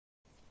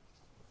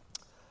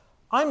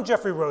I'm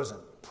Jeffrey Rosen,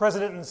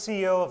 President and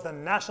CEO of the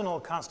National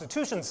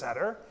Constitution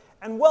Center,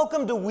 and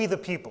welcome to We the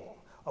People,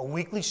 a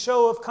weekly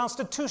show of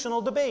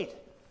constitutional debate.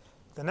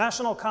 The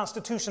National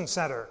Constitution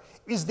Center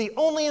is the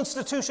only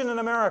institution in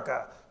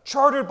America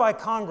chartered by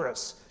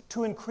Congress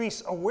to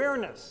increase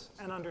awareness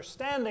and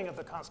understanding of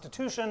the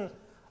Constitution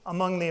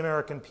among the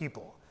American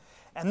people.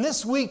 And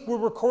this week, we're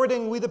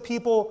recording We the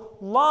People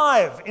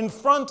live in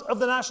front of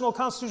the National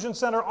Constitution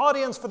Center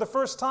audience for the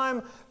first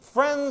time.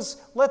 Friends,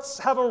 let's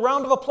have a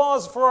round of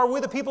applause for our We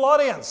the People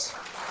audience.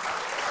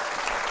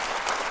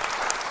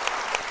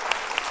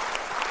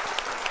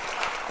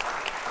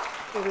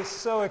 It is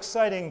so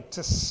exciting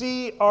to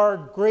see our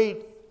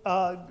great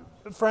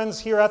friends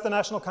here at the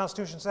National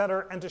Constitution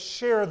Center and to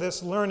share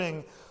this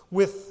learning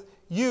with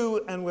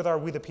you and with our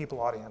We the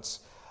People audience.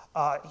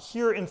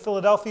 Here in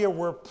Philadelphia,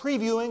 we're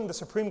previewing the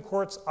Supreme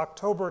Court's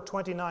October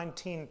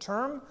 2019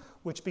 term,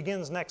 which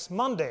begins next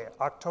Monday,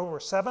 October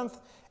 7th.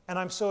 And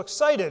I'm so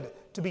excited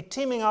to be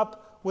teaming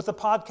up with the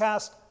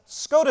podcast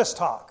SCOTUS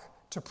Talk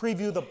to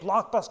preview the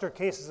blockbuster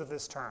cases of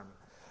this term.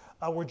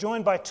 We're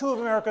joined by two of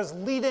America's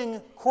leading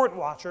court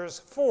watchers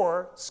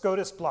for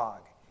SCOTUS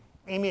Blog.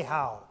 Amy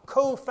Howe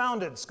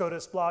co-founded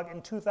SCOTUS Blog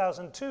in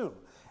 2002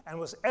 and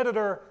was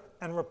editor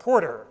and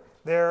reporter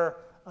there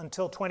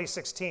until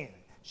 2016.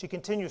 She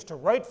continues to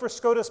write for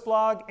SCOTUS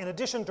Blog in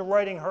addition to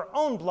writing her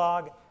own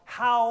blog,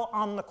 How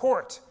on the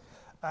Court.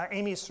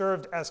 Amy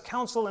served as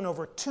counsel in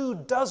over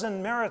 24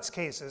 merits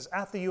cases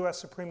at the U.S.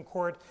 Supreme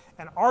Court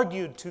and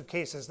argued 2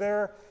 cases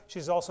there.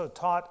 She's also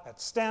taught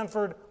at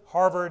Stanford,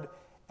 Harvard,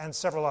 and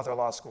several other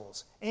law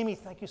schools. Amy,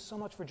 thank you so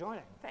much for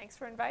joining. Thanks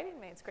for inviting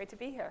me. It's great to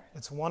be here.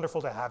 It's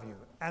wonderful to have you.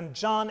 And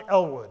John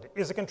Elwood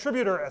is a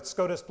contributor at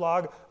SCOTUS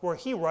Blog, where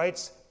he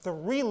writes the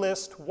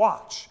Relist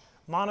Watch,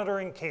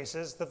 monitoring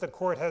cases that the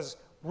court has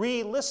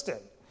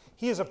relisted.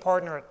 He is a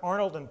partner at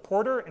Arnold &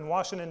 Porter in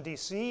Washington,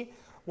 D.C.,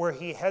 where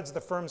he heads the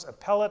firm's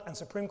appellate and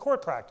Supreme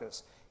Court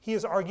practice. He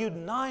has argued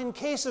 9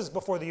 cases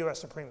before the U.S.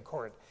 Supreme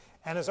Court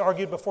and has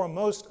argued before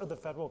most of the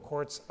federal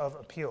courts of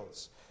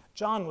appeals.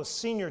 John was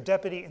senior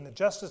deputy in the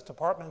Justice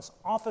Department's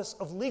Office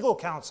of Legal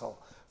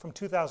Counsel from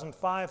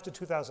 2005 to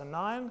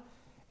 2009,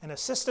 an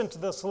assistant to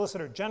the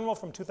Solicitor General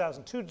from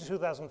 2002 to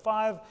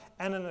 2005,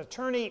 and an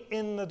attorney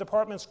in the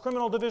department's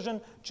criminal division.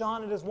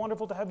 John, it is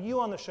wonderful to have you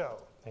on the show.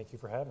 Thank you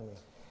for having me.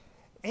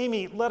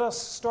 Amy, let us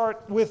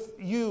start with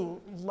you.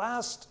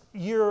 Last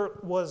year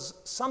was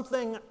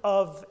something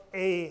of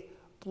a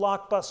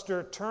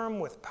blockbuster term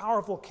with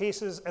powerful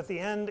cases at the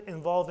end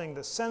involving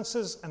the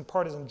census and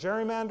partisan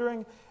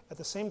gerrymandering. At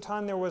the same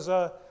time, there was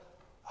a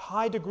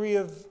high degree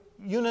of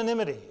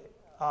unanimity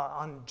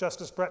on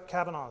Justice Brett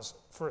Kavanaugh's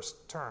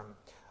first term.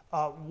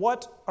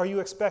 What are you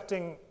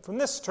expecting from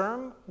this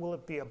term? Will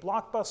it be a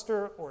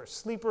blockbuster or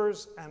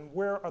sleepers? And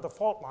where are the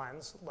fault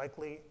lines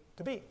likely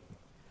to be?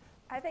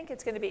 I think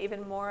it's going to be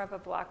even more of a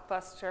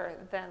blockbuster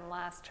than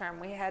last term.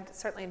 We had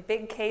certainly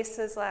big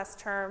cases last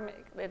term.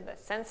 In the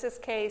census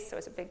case, there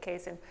was a big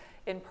case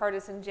in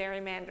partisan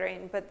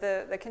gerrymandering, but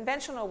the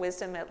conventional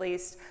wisdom, at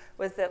least,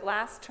 was that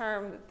last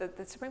term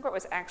the Supreme Court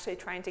was actually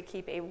trying to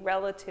keep a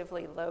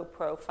relatively low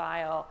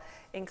profile,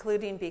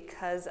 including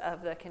because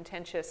of the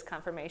contentious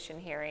confirmation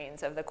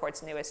hearings of the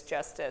court's newest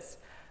justice,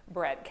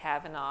 Brett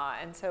Kavanaugh.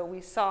 And so we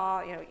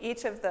saw,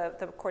 each of the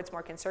court's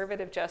more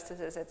conservative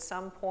justices at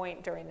some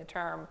point during the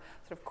term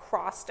sort of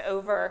crossed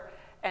over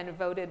and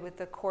voted with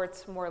the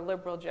court's more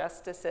liberal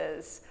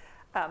justices.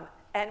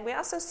 And we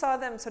also saw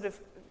them sort of,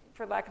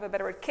 for lack of a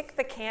better word, kick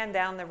the can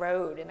down the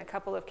road in a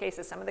couple of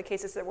cases. Some of the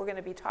cases that we're going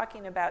to be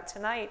talking about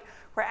tonight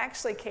were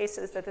actually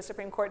cases that the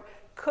Supreme Court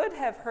could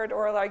have heard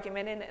oral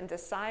argument in and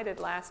decided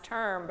last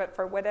term, but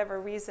for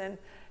whatever reason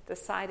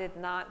decided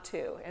not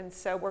to. And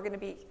so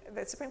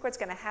the Supreme Court's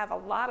going to have a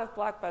lot of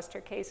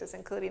blockbuster cases,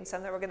 including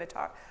some that we're going to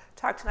talk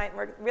tonight, and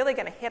we're really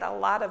going to hit a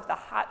lot of the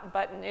hot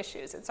button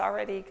issues. It's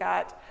already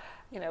got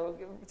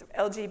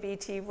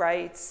LGBT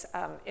rights,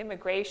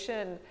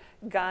 immigration,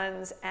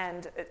 guns,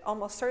 and it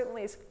almost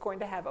certainly is going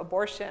to have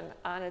abortion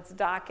on its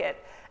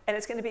docket. And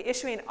it's going to be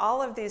issuing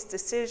all of these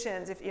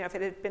decisions. If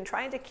it had been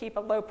trying to keep a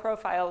low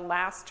profile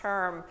last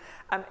term,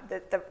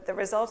 the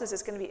result is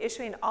it's going to be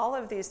issuing all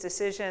of these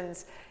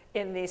decisions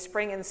in the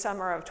spring and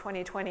summer of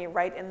 2020,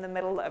 right in the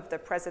middle of the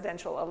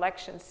presidential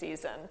election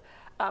season.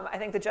 I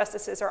think the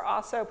justices are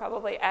also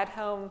probably at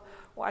home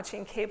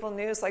watching cable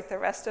news like the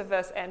rest of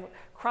us and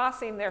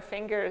crossing their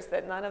fingers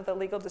that none of the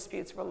legal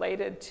disputes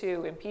related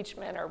to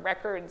impeachment or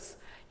records,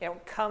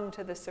 come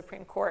to the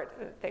Supreme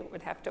Court. They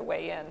would have to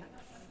weigh in.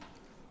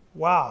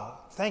 Wow,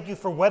 thank you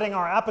for whetting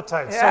our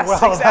appetite yes,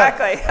 so well.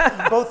 Exactly.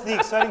 Both the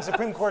exciting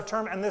Supreme Court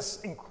term and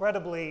this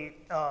incredibly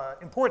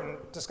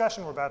important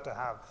discussion we're about to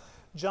have.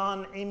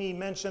 John, Amy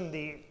mentioned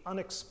the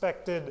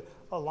unexpected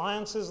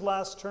alliances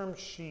last term.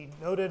 She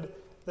noted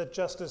that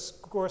Justice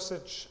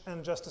Gorsuch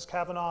and Justice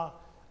Kavanaugh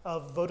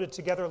voted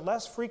together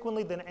less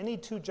frequently than any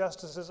 2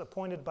 justices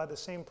appointed by the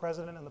same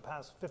president in the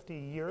past 50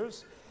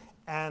 years,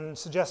 and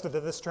suggested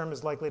that this term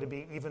is likely to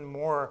be even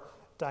more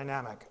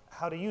dynamic.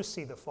 How do you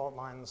see the fault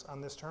lines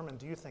on this term, and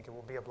do you think it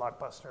will be a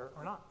blockbuster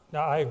or not? No,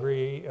 I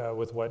agree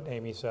with what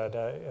Amy said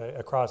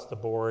across the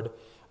board,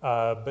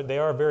 but they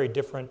are very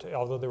different.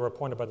 Although they were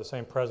appointed by the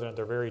same president,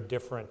 they're very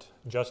different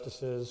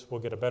justices. We'll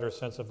get a better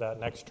sense of that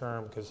next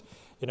term because,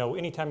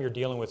 anytime you're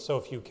dealing with so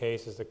few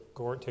cases, the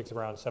court takes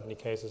around 70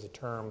 cases a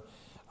term,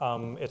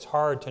 it's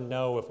hard to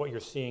know if what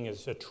you're seeing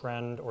is a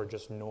trend or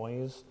just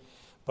noise.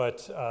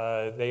 But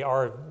they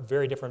are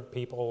very different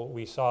people.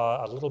 We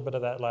saw a little bit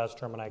of that last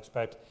term, and I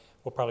expect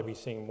we'll probably be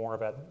seeing more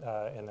of it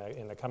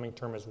in the coming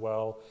term as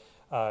well.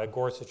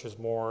 Gorsuch is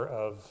more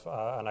of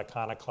an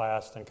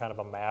iconoclast and kind of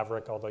a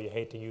maverick, although you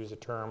hate to use a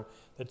term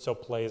that so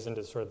plays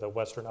into sort of the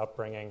Western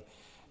upbringing.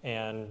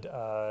 And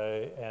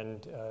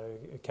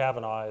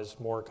Kavanaugh is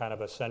more kind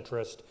of a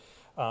centrist.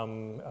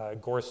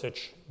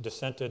 Gorsuch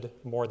dissented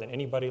more than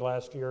anybody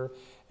last year,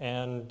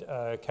 and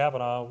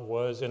Kavanaugh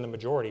was in the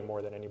majority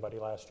more than anybody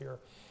last year.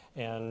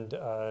 And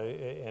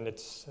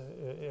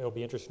it'll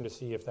be interesting to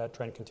see if that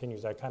trend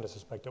continues. I kind of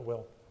suspect it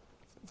will.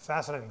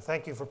 Fascinating.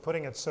 Thank you for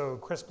putting it so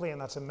crisply,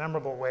 and that's a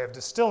memorable way of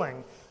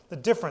distilling the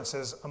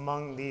differences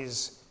among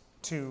these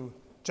two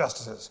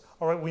justices.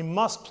 All right, we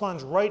must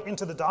plunge right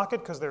into the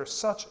docket because there are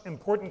such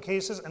important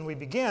cases, and we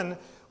begin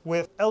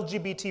with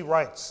LGBT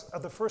rights.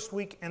 The first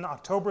week in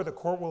October, the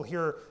court will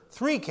hear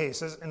 3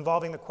 cases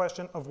involving the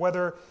question of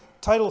whether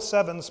Title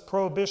VII's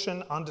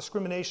prohibition on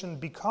discrimination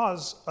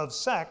because of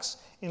sex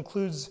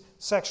includes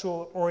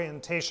sexual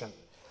orientation.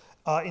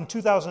 In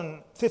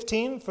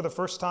 2015, for the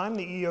first time,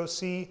 the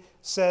EEOC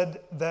said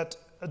that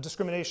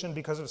discrimination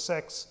because of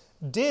sex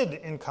did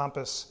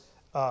encompass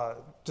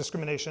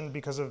discrimination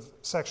because of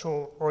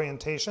sexual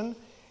orientation,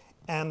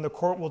 and the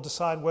court will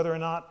decide whether or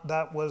not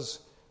that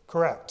was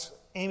correct.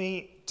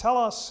 Amy, tell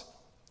us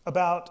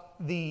about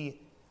the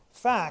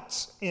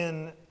facts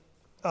in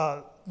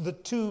the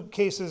 2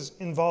 cases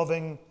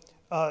involving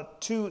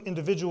 2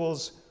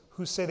 individuals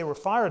who say they were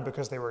fired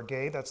because they were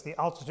gay. That's the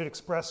Altitude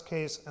Express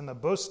case and the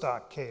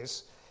Bostock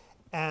case,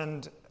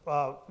 and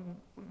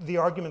the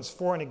arguments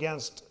for and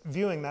against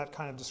viewing that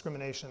kind of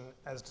discrimination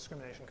as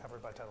discrimination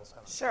covered by Title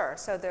VII. Sure.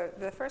 So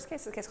the first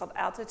case is a case called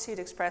Altitude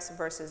Express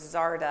versus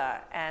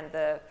Zarda, and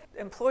the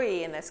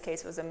employee in this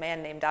case was a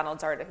man named Donald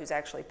Zarda, who's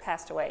actually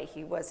passed away.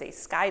 He was a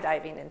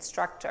skydiving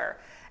instructor,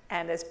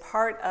 and as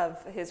part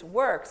of his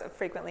work, so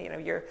frequently,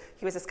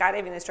 he was a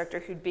skydiving instructor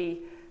who'd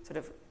be sort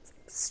of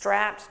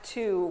strapped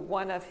to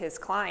one of his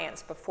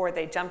clients before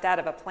they jumped out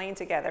of a plane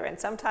together. And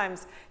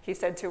sometimes he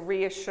said to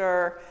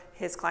reassure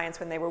his clients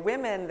when they were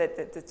women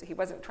that he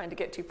wasn't trying to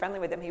get too friendly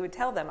with them, he would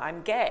tell them,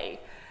 "I'm gay."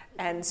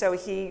 And so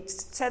he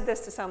said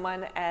this to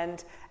someone,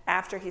 and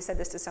after he said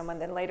this to someone,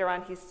 then later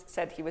on he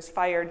said he was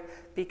fired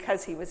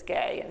because he was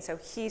gay. And so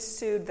he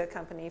sued the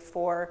company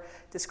for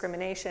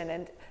discrimination.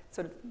 And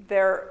sort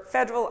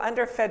of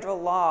under federal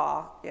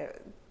law,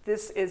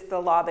 this is the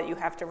law that you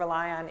have to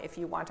rely on if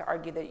you want to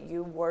argue that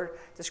you were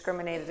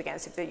discriminated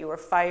against, if that you were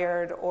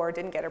fired or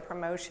didn't get a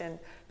promotion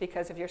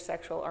because of your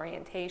sexual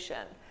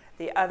orientation.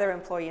 The other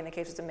employee in the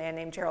case was a man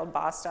named Gerald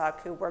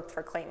Bostock, who worked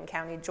for Clayton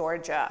County,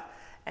 Georgia,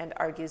 and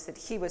argues that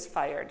he was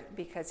fired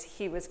because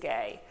he was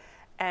gay.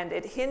 And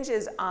it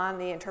hinges on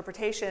the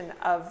interpretation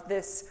of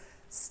this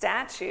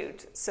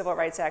statute, Civil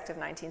Rights Act of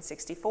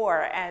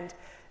 1964, and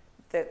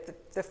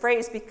the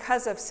phrase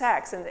 "because of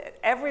sex," and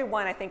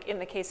everyone, I think, in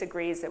the case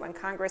agrees that when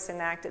Congress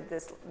enacted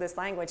this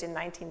language in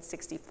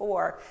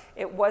 1964,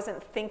 it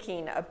wasn't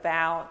thinking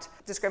about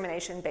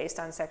discrimination based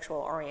on sexual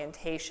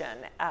orientation.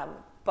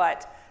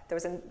 But there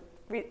was a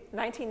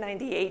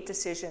 1998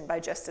 decision by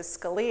Justice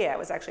Scalia. It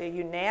was actually a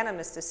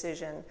unanimous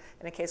decision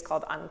in a case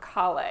called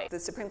Ancale. The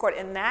Supreme Court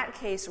in that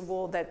case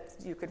ruled that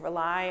you could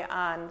rely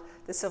on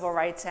the Civil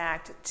Rights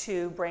Act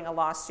to bring a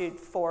lawsuit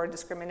for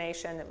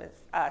discrimination,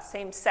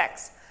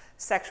 same-sex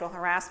sexual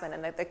harassment.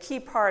 And the key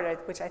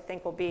part, which I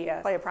think will play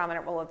a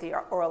prominent role of the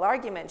oral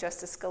argument,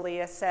 Justice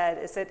Scalia said,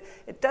 is that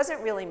it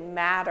doesn't really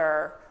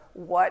matter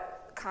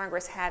what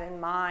Congress had in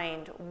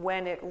mind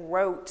when it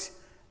wrote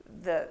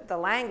the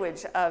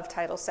language of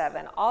Title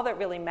VII. All that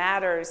really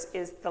matters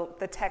is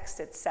the text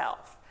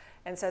itself.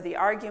 And so the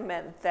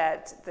argument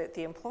that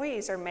the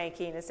employees are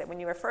making is that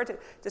when you refer to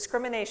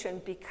discrimination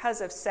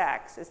because of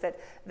sex, is that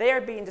they are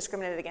being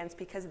discriminated against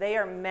because they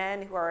are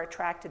men who are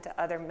attracted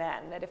to other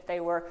men. That if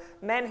they were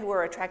men who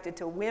were attracted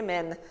to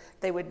women,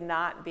 they would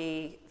not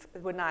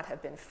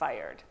have been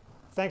fired.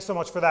 Thanks so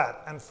much for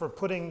that, and for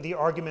putting the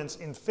arguments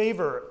in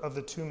favor of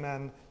the 2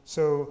 men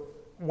so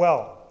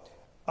well.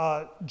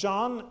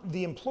 John,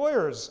 the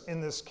employers in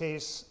this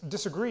case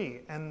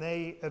disagree, and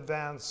they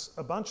advance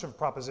a bunch of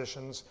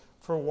propositions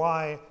for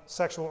why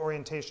sexual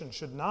orientation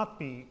should not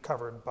be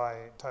covered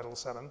by Title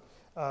VII.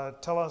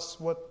 Tell us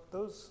what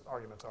those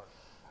arguments are.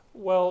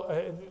 Well,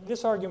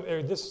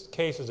 this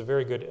case is a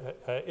very good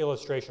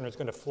illustration. It's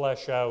going to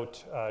flesh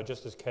out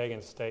Justice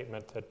Kagan's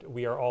statement that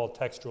we are all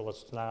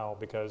textualists now,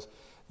 because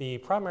the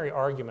primary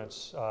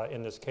arguments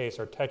in this case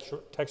are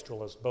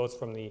textualists, both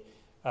from the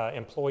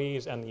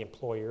employees and the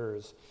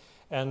employers.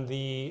 And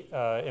the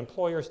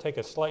employers take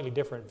a slightly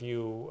different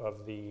view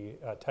of the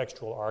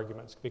textual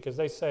arguments, because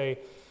they say,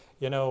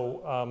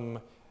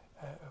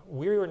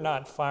 we're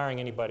not firing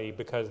anybody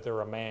because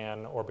they're a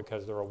man or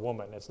because they're a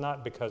woman. It's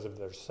not because of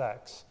their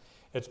sex.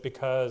 It's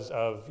because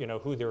of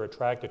who they're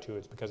attracted to.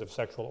 It's because of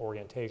sexual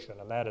orientation,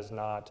 and that is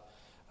not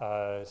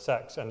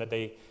sex. And that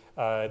they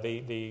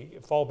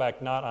fall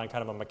back not on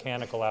kind of a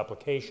mechanical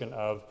application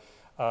of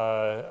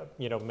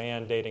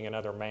man dating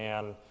another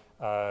man.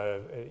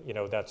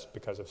 That's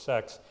because of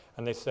sex.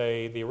 And they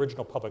say the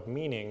original public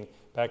meaning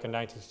back in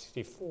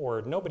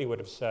 1964, nobody would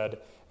have said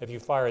if you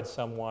fired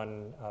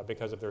someone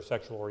because of their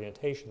sexual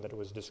orientation that it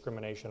was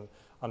discrimination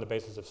on the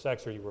basis of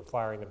sex, or you were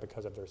firing them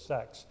because of their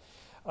sex.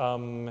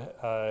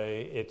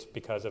 It's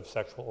because of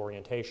sexual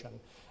orientation.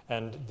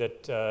 And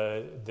that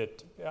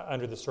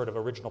under the sort of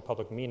original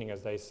public meaning,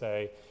 as they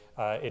say,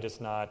 it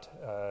is not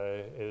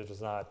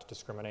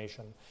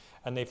discrimination.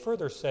 And they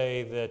further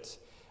say that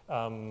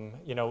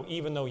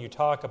even though you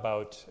talk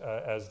about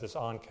as this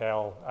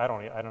ONCAL, I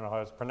don't know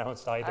how it's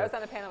pronounced either. I was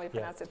on a panel, we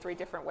pronounced it 3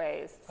 different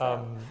ways.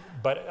 So.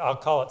 But I'll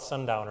call it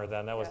Sundowner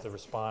then, that was the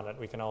respondent.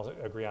 We can all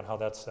agree on how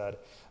that's said.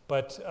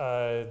 But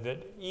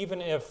that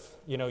even if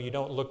you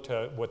don't look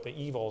to what the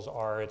evils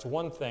are, it's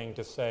one thing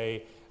to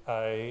say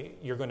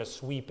you're going to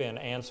sweep in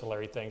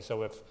ancillary things.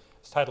 So if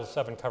Title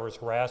VII covers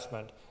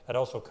harassment, it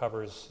also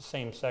covers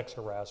same-sex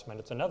harassment.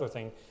 It's another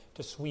thing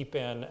to sweep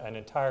in an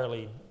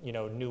entirely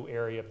new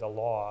area of the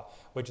law,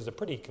 which is a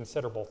pretty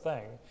considerable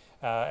thing,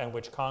 and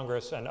which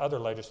Congress and other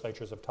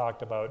legislatures have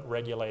talked about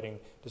regulating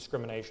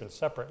discrimination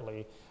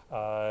separately.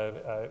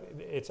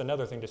 It's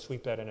another thing to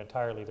sweep that in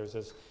entirely. There's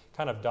this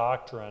kind of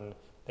doctrine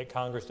that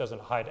Congress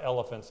doesn't hide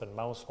elephants in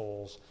mouse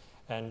holes.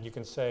 And you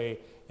can say,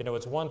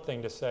 it's one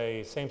thing to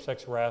say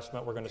same-sex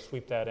harassment, we're going to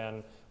sweep that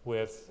in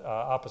with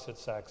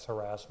opposite-sex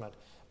harassment.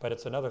 But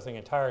it's another thing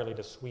entirely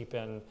to sweep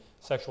in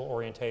sexual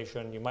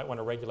orientation. You might want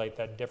to regulate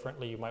that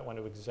differently. You might want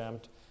to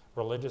exempt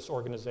religious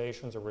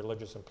organizations or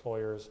religious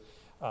employers.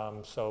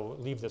 So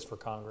leave this for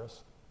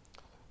Congress.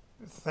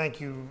 Thank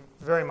you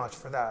very much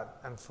for that,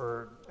 and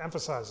for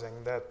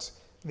emphasizing that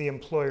the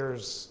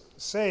employers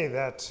say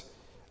that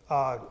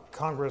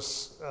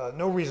Congress,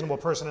 no reasonable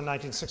person in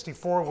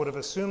 1964 would have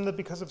assumed that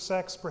because of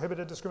sex,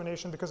 prohibited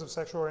discrimination because of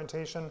sexual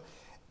orientation.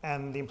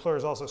 And the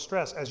employers also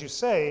stress, as you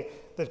say,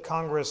 that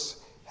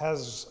Congress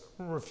has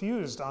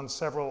refused on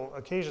several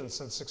occasions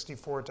since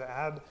 '64 to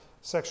add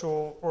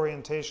sexual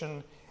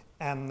orientation,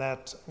 and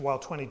that while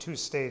 22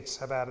 states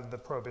have added the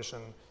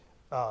prohibition,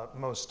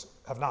 most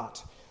have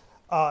not.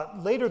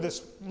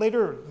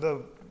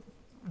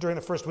 During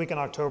the first week in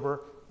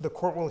October, the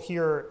court will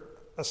hear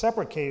a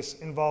separate case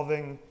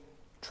involving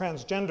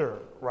transgender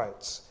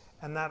rights.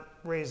 And that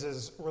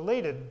raises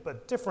related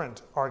but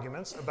different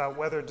arguments about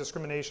whether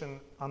discrimination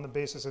on the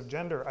basis of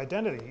gender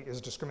identity is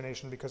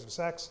discrimination because of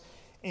sex.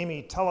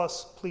 Amy, tell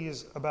us,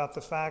 please, about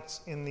the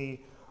facts in the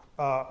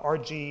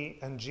R.G.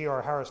 and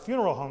G.R. Harris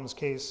Funeral Homes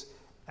case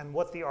and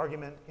what the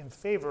argument in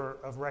favor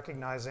of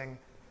recognizing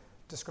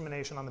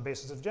discrimination on the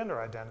basis of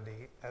gender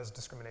identity as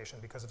discrimination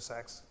because of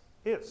sex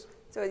is.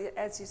 So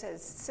as you said,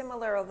 it's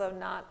similar although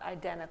not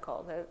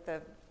identical.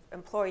 The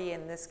employee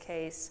in this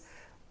case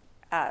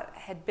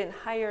had been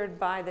hired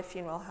by the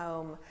funeral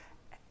home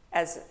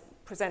as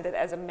presented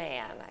as a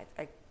man,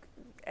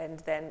 and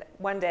then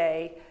one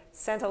day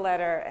sent a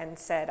letter and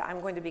said, I'm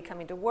going to be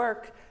coming to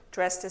work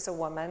dressed as a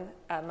woman.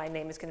 My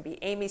name is going to be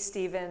Amy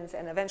Stevens,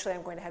 and eventually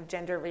I'm going to have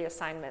gender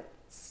reassignment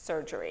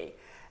surgery.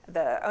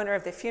 The owner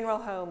of the funeral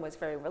home was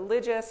very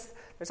religious.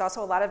 There's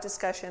also a lot of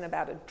discussion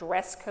about a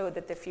dress code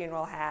that the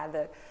funeral had,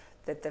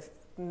 that the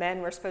men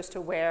were supposed to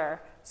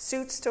wear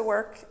suits to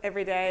work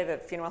every day. The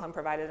funeral home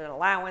provided an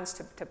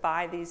allowance to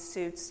buy these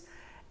suits.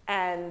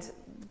 And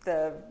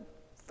the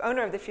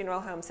owner of the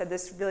funeral home said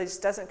this really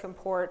just doesn't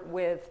comport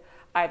with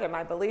either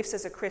my beliefs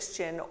as a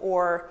Christian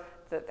or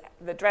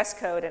the dress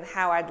code and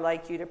how I'd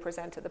like you to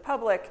present to the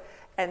public.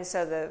 And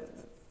so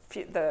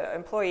the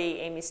employee,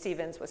 Amy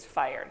Stevens, was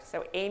fired.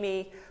 So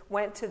Amy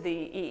went to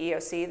the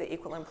EEOC, the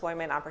Equal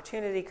Employment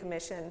Opportunity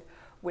Commission,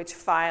 which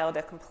filed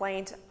a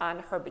complaint on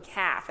her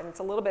behalf. And it's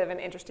a little bit of an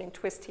interesting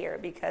twist here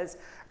because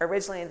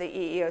originally the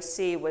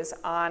EEOC was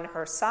on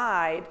her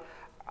side,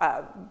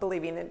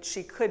 believing that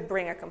she could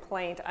bring a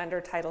complaint under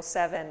Title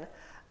VII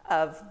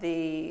of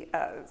the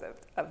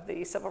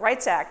Civil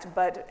Rights Act.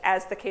 But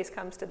as the case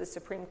comes to the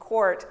Supreme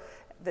Court,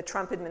 the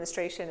Trump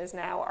administration is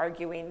now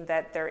arguing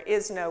that there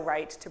is no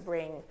right to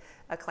bring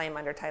a claim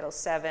under Title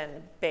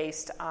VII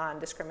based on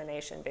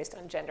discrimination, based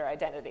on gender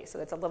identity. So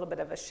that's a little bit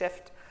of a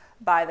shift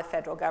by the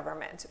federal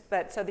government.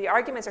 But so the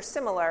arguments are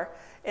similar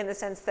in the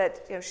sense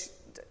that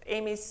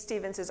Amy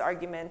Stevens'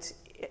 argument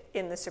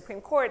in the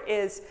Supreme Court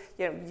is,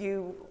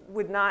 you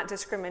would not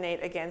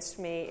discriminate against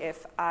me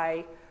if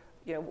I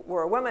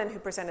were a woman who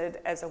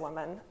presented as a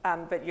woman,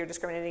 but you're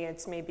discriminating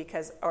against me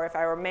because, or if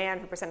I were a man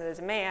who presented as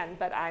a man,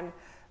 but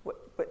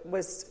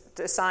was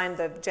assigned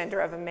the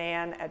gender of a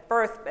man at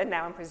birth, and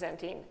now I'm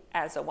presenting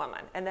as a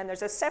woman. And then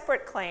there's a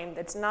separate claim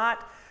that's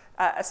not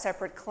a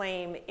separate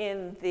claim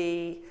in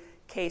the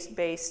case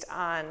based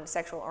on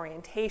sexual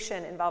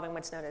orientation involving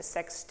what's known as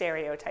sex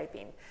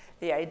stereotyping,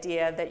 the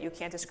idea that you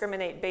can't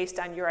discriminate based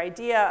on your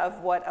idea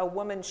of what a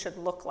woman should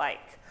look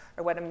like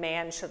or what a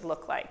man should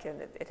look like.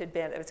 And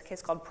it was a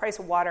case called Price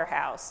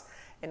Waterhouse,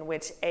 in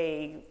which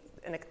a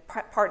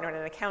partner in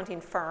an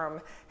accounting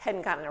firm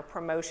hadn't gotten a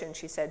promotion,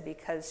 she said,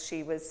 because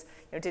she was,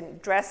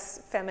 didn't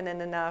dress feminine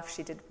enough.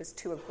 She was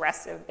too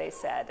aggressive, they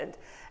said.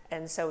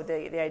 And so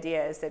the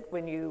idea is that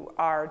when you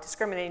are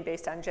discriminating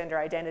based on gender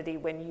identity,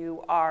 when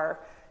you are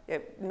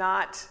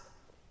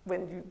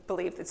when you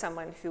believe that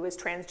someone who is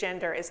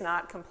transgender is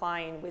not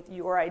complying with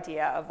your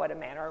idea of what a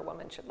man or a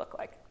woman should look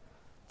like.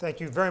 Thank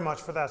you very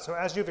much for that. So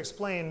as you've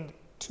explained,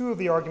 two of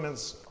the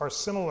arguments are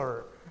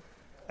similar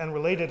and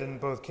related in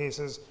both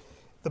cases.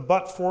 The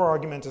but-for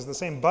argument is the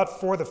same, but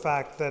for the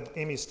fact that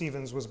Amy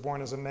Stevens was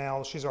born as a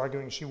male. She's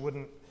arguing she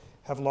wouldn't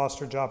have lost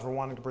her job for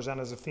wanting to present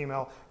as a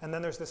female. And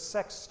then there's the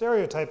sex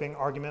stereotyping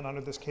argument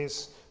under this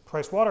case,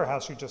 Price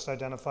Waterhouse, you just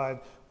identified,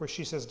 where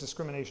she says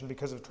discrimination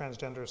because of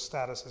transgender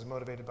status is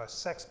motivated by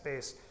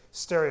sex-based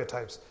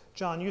stereotypes.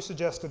 John, you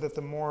suggested that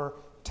the more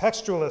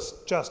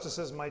textualist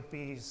justices might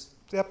be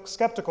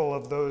skeptical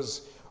of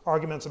those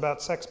arguments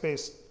about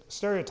sex-based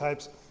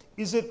stereotypes.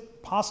 Is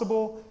it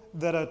possible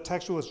that a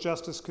textualist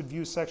justice could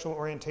view sexual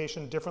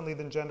orientation differently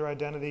than gender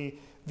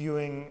identity,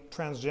 viewing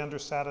transgender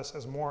status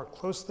as more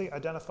closely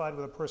identified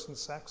with a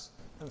person's sex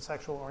than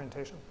sexual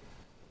orientation?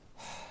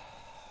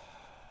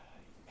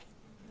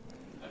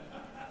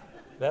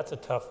 That's a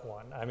tough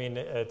one. I mean,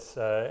 it's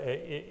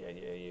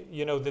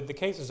the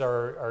cases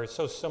are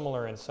so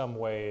similar in some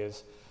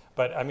ways,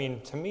 but I mean,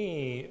 to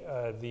me,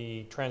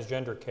 the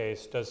transgender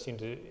case does seem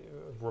to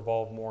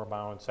revolve more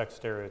around sex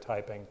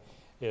stereotyping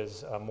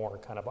is a more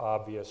kind of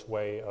obvious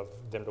way of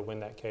them to win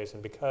that case.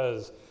 And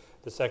because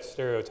the sex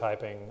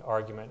stereotyping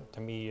argument,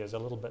 to me, is a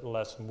little bit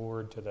less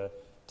moored to the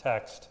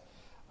text,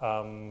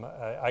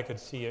 I could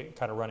see it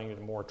kind of running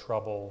into more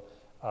trouble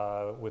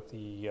with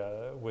the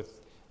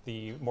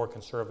more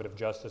conservative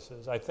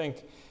justices. I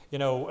think,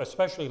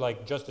 especially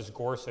like Justice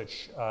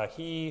Gorsuch,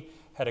 he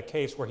had a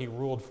case where he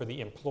ruled for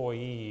the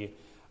employee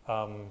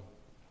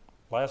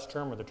last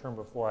term or the term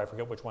before, I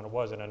forget which one it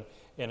was, in an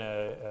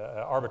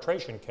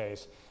arbitration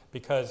case,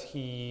 because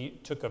he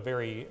took a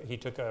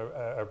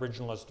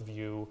originalist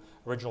view,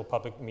 original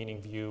public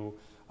meaning view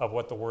of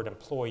what the word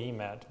employee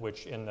meant,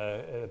 which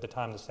at the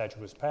time the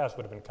statute was passed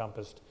would have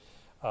encompassed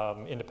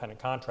independent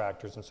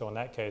contractors, and so in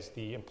that case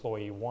the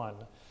employee won.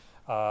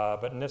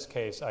 But in this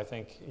case, I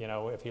think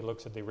if he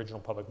looks at the original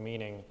public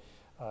meaning,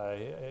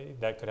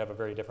 that could have a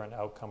very different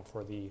outcome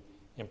for the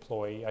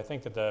employee. I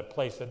think that the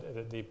place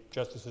that the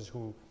justices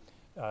who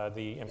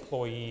the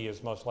employee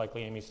is most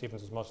likely, Amy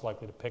Stevens is most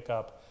likely to pick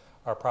up,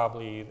 are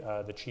probably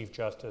the Chief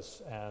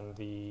Justice and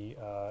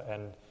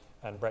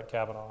and Brett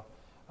Kavanaugh.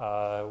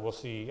 We'll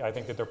see. I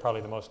think that they're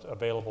probably the most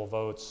available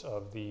votes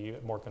of the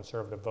more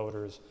conservative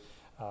voters,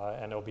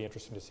 and it'll be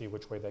interesting to see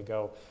which way they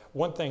go.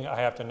 One thing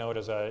I have to note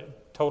as a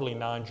totally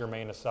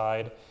non-germane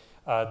aside,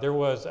 there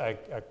was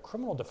a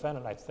criminal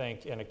defendant, I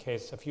think, in a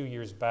case a few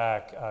years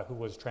back who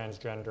was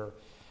transgender,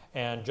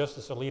 and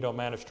Justice Alito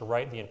managed to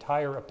write the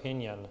entire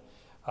opinion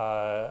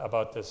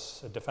about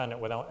this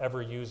defendant without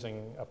ever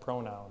using a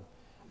pronoun.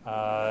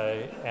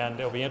 And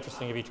it'll be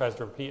interesting if he tries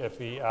to repeat,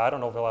 I don't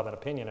know if he'll have an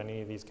opinion in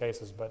any of these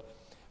cases, but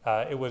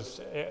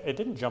it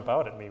didn't jump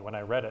out at me when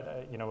I read it.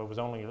 It was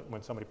only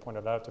when somebody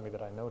pointed it out to me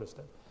that I noticed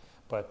it.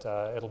 But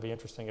it'll be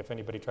interesting if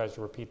anybody tries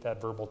to repeat that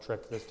verbal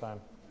trick this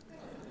time.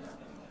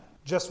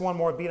 Just one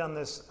more beat on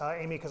this,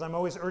 Amy, because I'm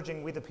always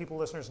urging we the people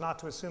listeners not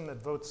to assume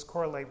that votes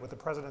correlate with the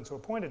presidents who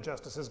appointed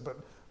justices, but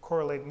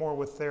correlate more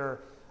with their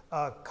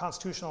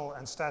constitutional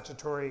and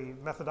statutory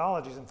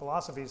methodologies and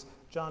philosophies.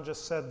 John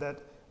just said that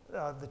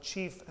the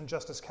Chief and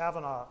Justice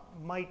Kavanaugh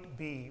might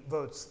be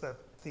votes that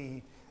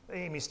the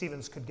Amy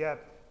Stevens could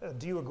get.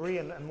 Do you agree?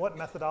 And what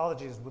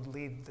methodologies would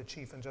lead the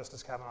Chief and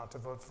Justice Kavanaugh to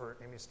vote for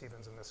Amy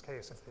Stevens in this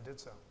case if they did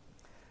so?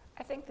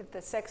 I think that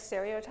the sex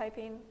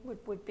stereotyping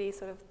would be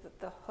sort of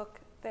the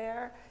hook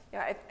there.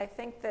 I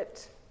think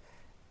that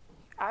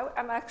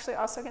I'm actually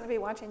also going to be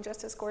watching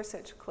Justice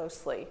Gorsuch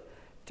closely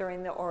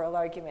during the oral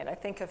argument. I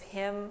think of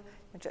him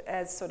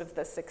as sort of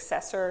the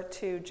successor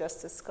to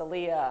Justice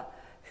Scalia,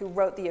 who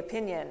wrote the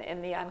opinion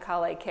in the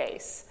Ancale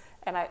case.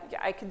 And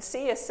I can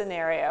see a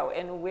scenario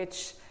in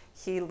which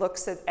he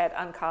looks at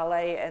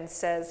Ancale and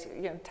says,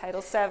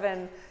 Title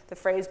VII, the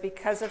phrase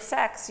because of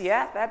sex,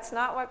 that's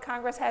not what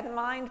Congress had in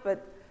mind,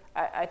 but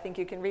I think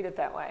you can read it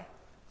that way.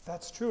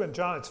 That's true. And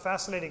John, it's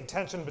fascinating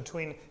tension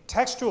between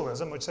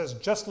textualism, which says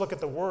just look at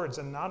the words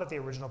and not at the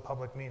original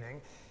public meaning,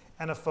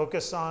 and a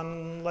focus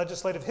on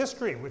legislative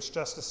history, which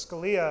Justice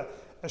Scalia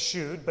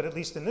eschewed, but at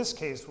least in this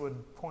case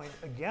would point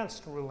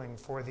against ruling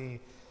for the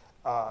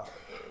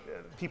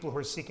people who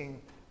are seeking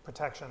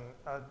protection.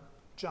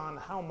 John,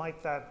 how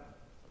might that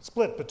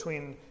split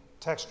between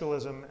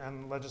textualism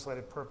and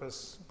legislative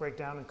purpose break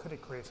down, and could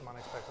it create some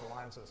unexpected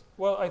alliances?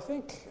 Well, I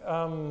think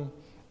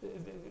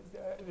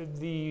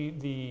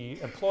the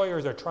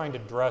employers are trying to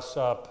dress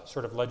up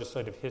sort of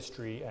legislative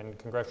history and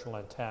congressional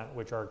intent,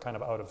 which are kind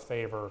of out of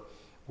favor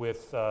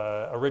with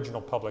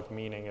original public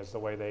meaning is the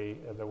way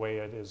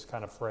it is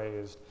kind of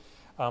phrased.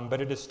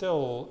 But it is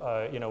still,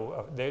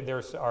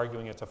 they're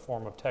arguing it's a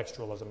form of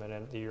textualism,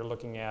 and you're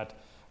looking at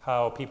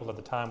how people at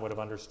the time would have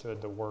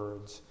understood the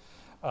words.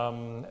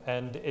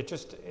 And it's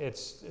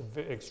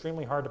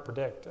extremely hard to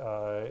predict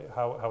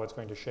how it's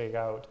going to shake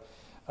out.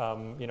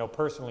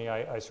 Personally,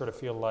 I sort of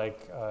feel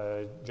like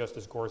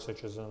Justice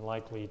Gorsuch is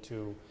unlikely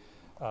to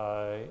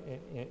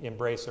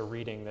embrace a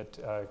reading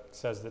that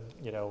says that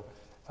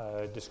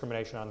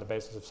discrimination on the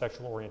basis of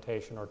sexual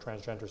orientation or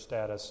transgender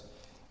status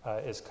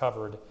is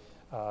covered.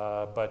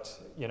 But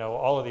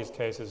all of these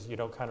cases, you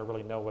don't kind of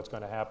really know what's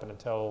going to happen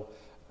until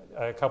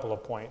a couple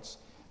of points.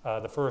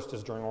 The first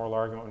is during oral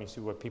argument when you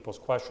see what people's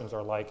questions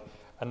are like,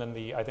 and then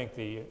I think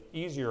the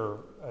easier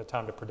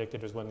time to predict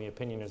it is when the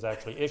opinion is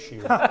actually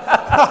issued. You can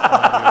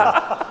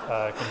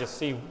just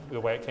see the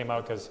way it came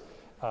out because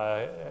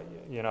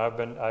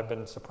I've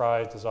been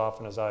surprised as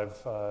often as I've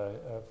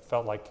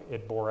felt like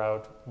it bore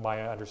out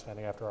my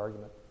understanding after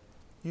argument.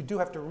 You do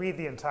have to read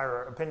the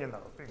entire opinion, though,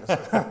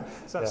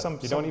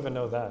 because you don't even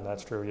know that.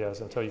 That's true,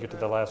 yes, until you get to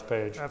the last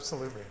page.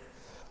 Absolutely.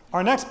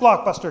 Our next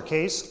blockbuster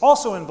case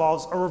also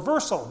involves a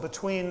reversal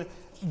between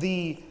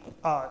the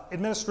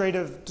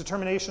administrative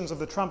determinations of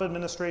the Trump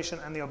administration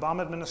and the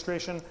Obama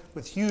administration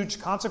with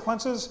huge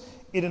consequences.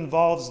 It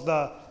involves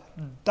the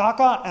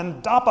DACA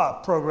and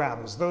DAPA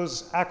programs.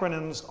 Those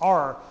acronyms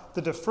are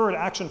the Deferred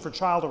Action for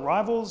Child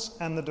Arrivals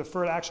and the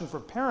Deferred Action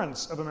for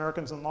Parents of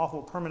Americans in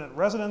Lawful Permanent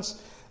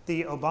Residence.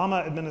 The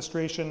Obama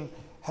administration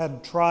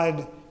had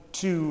tried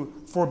to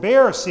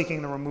forbear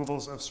seeking the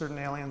removals of certain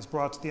aliens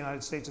brought to the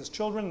United States as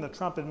children. The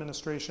Trump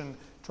administration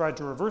tried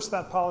to reverse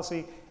that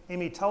policy.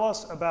 Amy, tell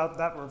us about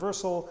that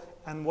reversal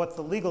and what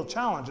the legal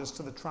challenges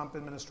to the Trump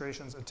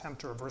administration's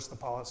attempt to reverse the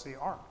policy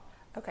are.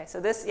 Okay, so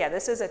this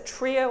is a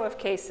trio of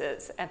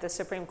cases at the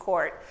Supreme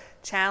Court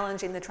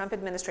challenging the Trump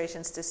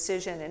administration's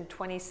decision in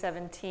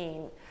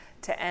 2017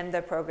 to end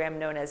the program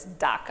known as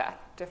DACA,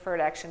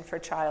 Deferred Action for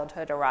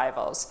Childhood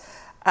Arrivals.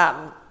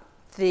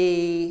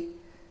 The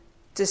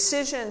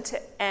decision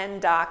to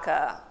end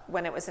DACA,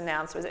 when it was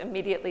announced, was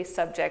immediately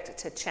subject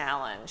to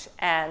challenge.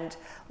 And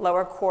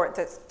a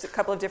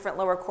couple of different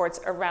lower courts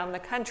around the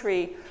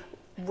country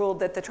ruled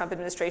that the Trump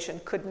administration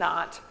could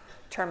not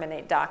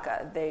terminate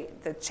DACA.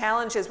 The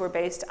challenges were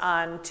based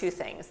on two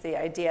things: the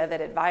idea that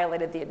it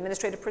violated the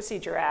Administrative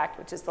Procedure Act,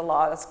 which is the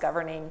laws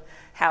governing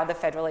how the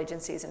federal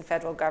agencies and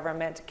federal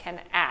government can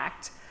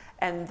act,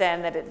 and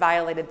then that it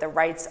violated the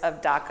rights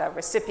of DACA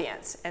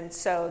recipients. And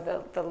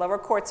so the lower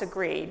courts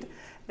agreed.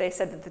 They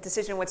said that the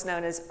decision was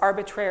known as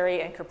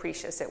arbitrary and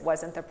capricious. It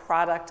wasn't the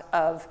product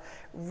of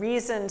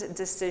reasoned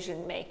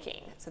decision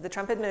making. So the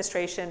Trump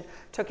administration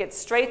took it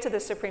straight to the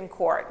Supreme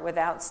Court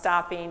without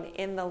stopping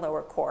in the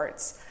lower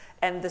courts.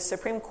 And the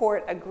Supreme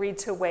Court agreed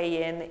to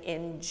weigh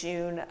in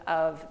June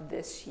of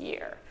this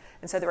year.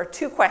 And so there were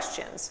two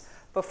questions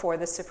before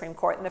the Supreme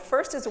Court. And the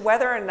first is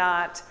whether or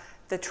not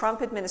the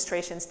Trump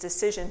administration's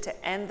decision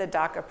to end the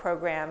DACA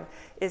program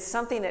is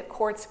something that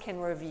courts can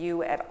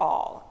review at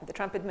all. The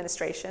Trump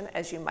administration,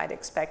 as you might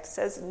expect,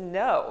 says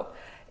no,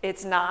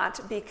 it's not,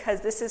 because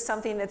this is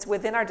something that's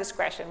within our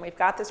discretion. We've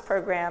got this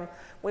program,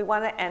 we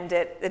want to end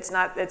it.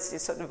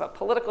 It's sort of a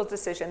political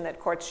decision that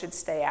courts should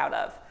stay out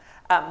of.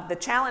 The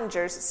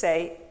challengers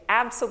say,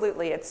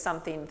 absolutely, it's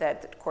something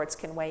that courts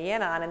can weigh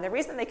in on. And the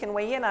reason they can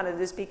weigh in on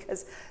it is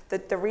because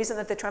the reason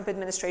that the Trump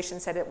administration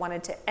said it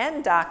wanted to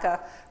end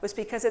DACA was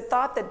because it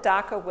thought that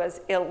DACA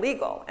was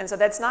illegal. And so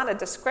that's not a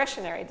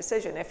discretionary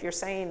decision if you're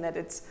saying that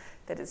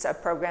it's a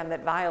program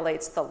that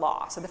violates the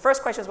law. So the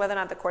first question is whether or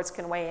not the courts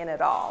can weigh in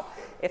at all.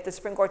 If the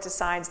Supreme Court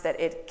decides that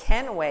it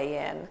can weigh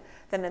in,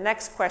 then the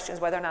next question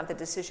is whether or not the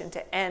decision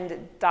to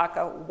end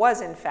DACA was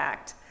in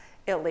fact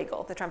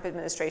illegal. The Trump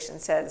administration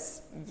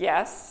says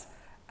yes,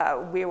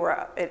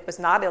 it was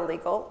not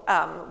illegal.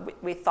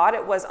 We thought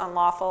it was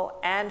unlawful,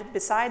 and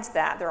besides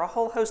that, there are a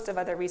whole host of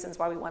other reasons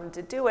why we wanted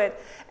to do it.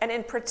 And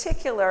in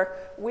particular,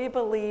 we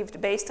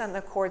believed, based on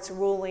the court's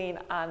ruling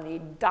on the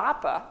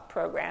DAPA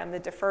program, the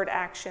Deferred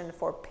Action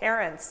for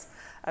Parents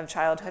of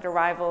Childhood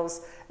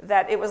Arrivals,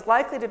 that it was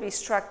likely to be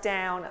struck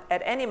down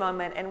at any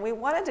moment, and we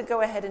wanted to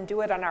go ahead and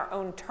do it on our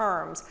own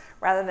terms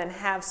rather than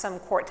have some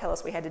court tell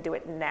us we had to do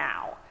it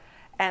now.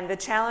 And the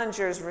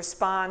challenger's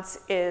response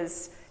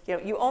is,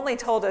 you only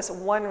told us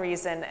one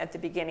reason at the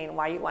beginning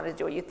why you wanted to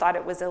do it. You thought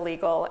it was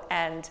illegal,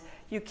 and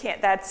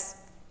that's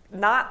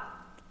not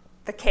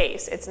the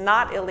case. It's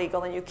not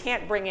illegal, and you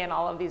can't bring in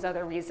all of these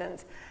other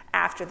reasons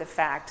after the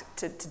fact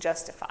to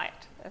justify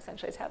it.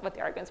 Essentially, is what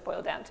the arguments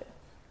boil down to.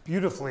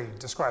 Beautifully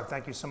described.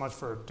 Thank you so much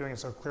for doing it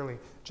so clearly.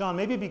 John,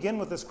 maybe begin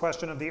with this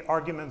question of the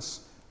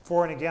arguments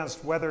for and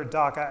against whether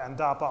DACA and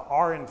DAPA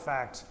are in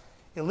fact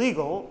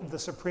illegal. The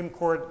Supreme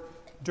Court,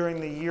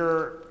 during the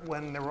year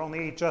when there were only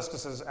 8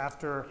 justices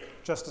after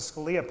Justice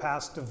Scalia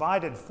passed,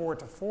 divided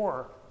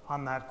 4-4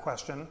 on that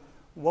question.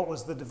 What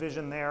was the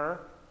division there,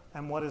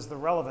 and what is the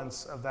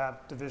relevance of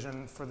that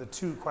division for the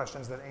two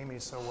questions that Amy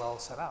so well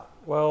set out?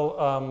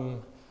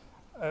 Well,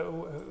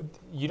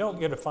 You don't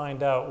get to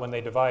find out when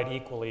they divide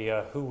equally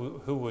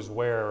who was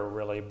where,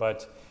 really,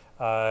 but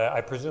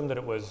I presume that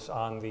it was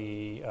on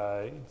the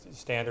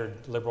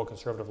standard liberal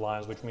conservative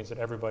lines, which means that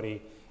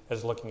everybody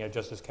is looking at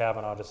Justice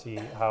Kavanaugh to see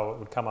how it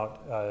would come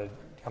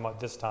out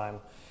this time.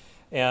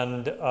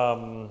 And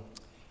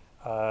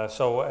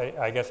so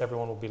I guess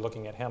everyone will be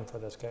looking at him for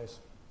this case.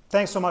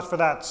 Thanks so much for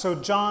that. So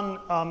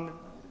John,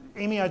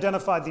 Amy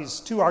identified these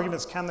two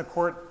arguments. Can the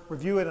court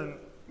review it, and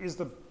is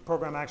the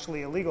program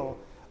actually illegal?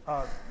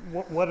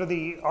 What are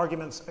the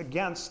arguments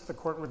against the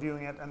court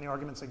reviewing it and the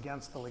arguments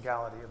against the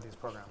legality of these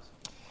programs?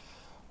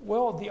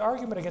 Well, the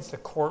argument against the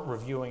court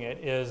reviewing it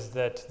is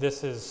that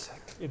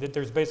that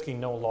there's basically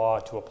no law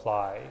to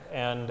apply.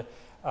 And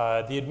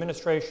the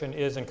administration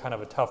is in kind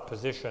of a tough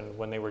position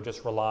when they were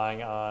just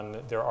relying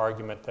on their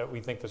argument that we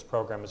think this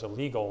program is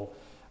illegal.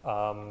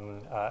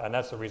 And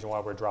that's the reason why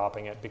we're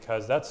dropping it,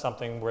 because that's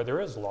something where there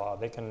is law.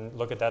 They can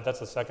look at that. That's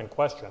the second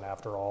question,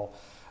 after all.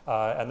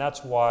 And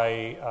that's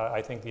why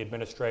I think the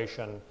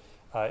administration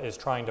is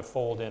trying to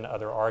fold in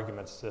other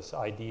arguments, this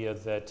idea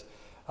that,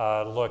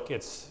 look,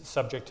 it's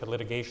subject to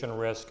litigation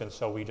risk, and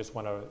so we just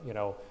want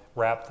to,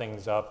 wrap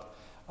things up.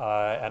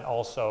 And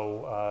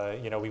also,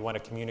 we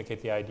want to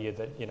communicate the idea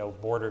that,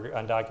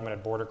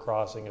 undocumented border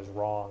crossing is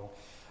wrong.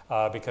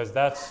 Because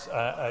that's,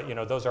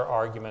 those are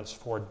arguments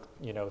for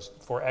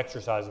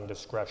exercising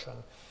discretion.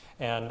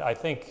 And I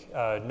think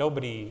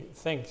nobody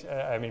thinks,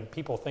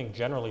 people think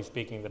generally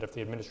speaking that if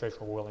the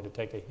administration were willing to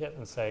take a hit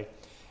and say,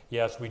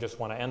 yes, we just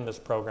want to end this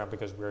program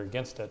because we're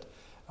against it,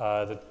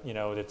 that,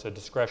 it's a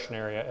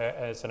discretionary,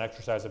 it's an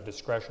exercise of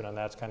discretion, and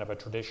that's kind of a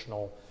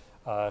traditional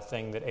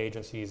thing that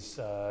agencies,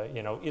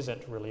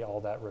 isn't really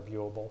all that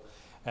reviewable.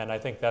 And I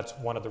think that's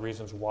one of the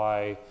reasons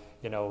why,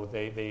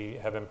 they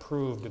have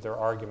improved their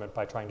argument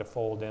by trying to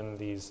fold in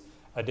these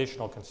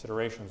additional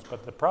considerations.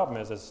 But the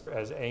problem is,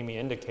 as Amy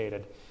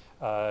indicated,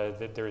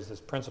 that there is this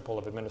principle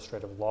of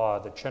administrative law,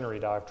 the Chenery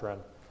Doctrine,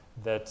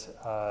 that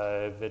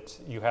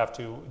you have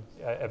to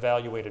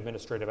evaluate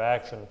administrative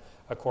action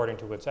according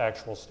to its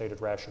actual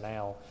stated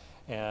rationale.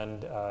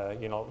 And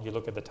you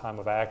look at the time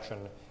of action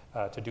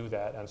to do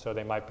that, and so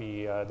they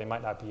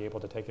might not be able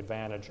to take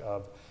advantage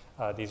of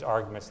these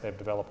arguments they've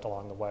developed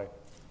along the way.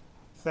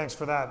 Thanks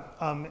for that.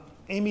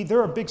 Amy,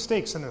 there are big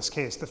stakes in this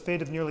case. The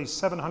fate of nearly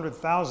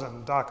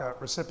 700,000 DACA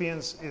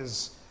recipients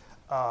is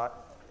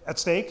at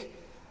stake.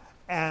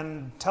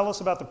 And tell us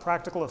about the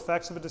practical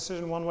effects of a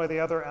decision one way or the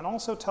other, and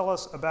also tell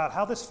us about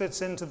how this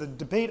fits into the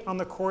debate on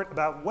the court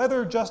about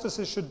whether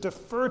justices should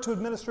defer to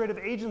administrative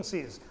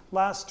agencies.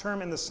 Last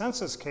term in the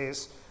census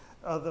case,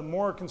 the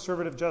more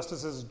conservative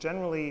justices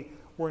generally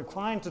were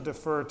inclined to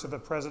defer to the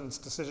president's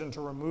decision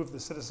to remove the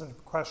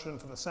citizenship question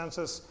from the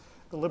census.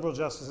 The liberal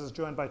justices,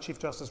 joined by Chief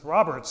Justice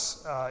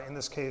Roberts in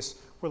this case,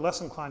 were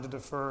less inclined to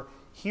defer.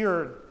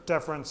 Here,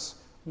 deference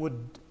would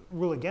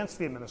rule against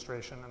the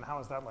administration, and how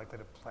is that likely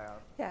to play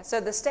out? Yeah,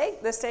 so the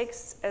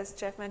stakes, as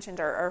Jeff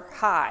mentioned, are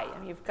high.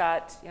 And you've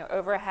got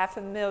over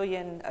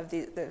 500,000 of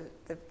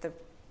the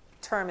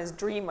term is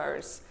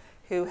dreamers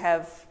who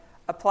have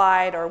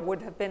applied or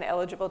would have been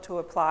eligible to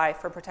apply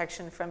for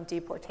protection from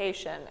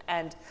deportation.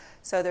 And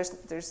so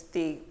there's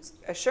the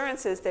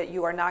assurances that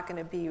you are not going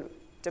to be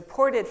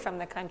deported from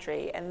the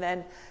country, and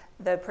then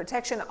the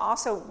protection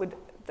also would,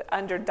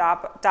 under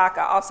DACA,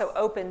 also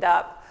opened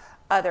up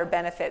other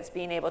benefits,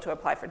 being able to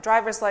apply for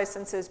driver's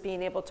licenses,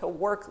 being able to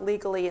work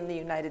legally in the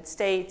United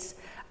States,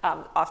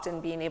 often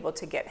being able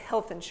to get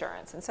health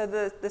insurance. And so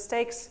the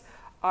stakes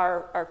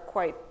are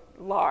quite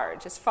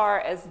large. As far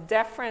as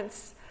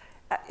deference,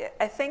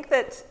 I think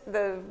that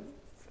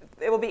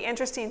it will be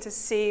interesting to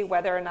see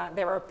whether or not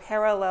there are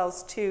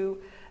parallels to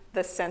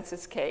the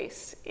census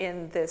case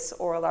in this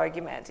oral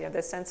argument.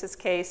 The census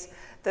case,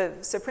 the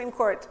Supreme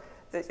Court,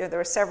 there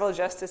were several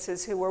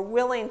justices who were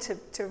willing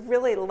to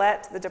really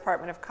let the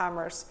Department of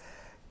Commerce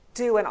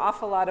do an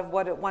awful lot of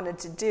what it wanted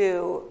to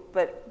do,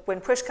 but when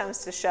push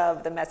comes to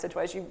shove, the message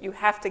was you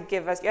have to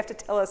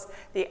tell us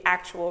the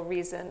actual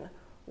reason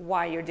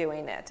why you're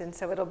doing it. And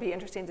so it'll be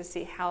interesting to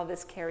see how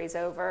this carries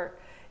over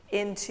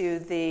into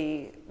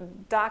the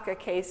DACA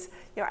case.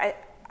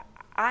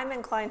 I'm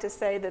inclined to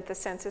say that the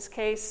census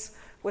case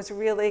was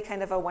really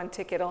kind of a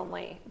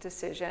one-ticket-only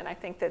decision. I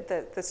think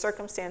that the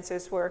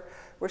circumstances were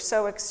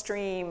so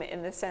extreme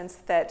in the sense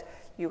that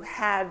you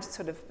had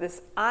sort of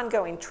this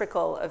ongoing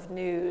trickle of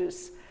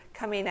news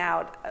coming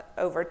out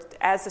over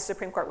as the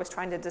Supreme Court was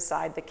trying to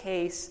decide the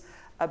case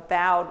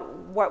about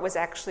what was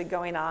actually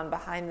going on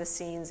behind the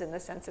scenes in the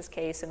census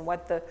case and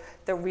what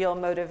the real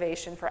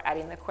motivation for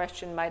adding the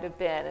question might have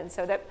been. And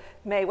so that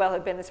may well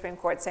have been the Supreme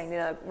Court saying,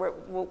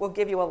 we'll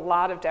give you a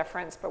lot of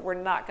deference, but we're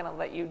not going to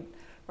let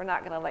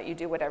you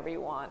do whatever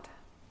you want.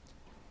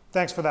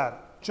 Thanks for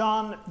that.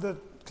 John, the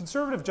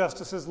conservative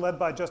justices led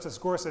by Justice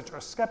Gorsuch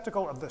are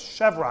skeptical of the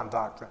Chevron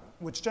doctrine,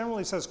 which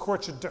generally says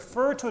courts should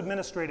defer to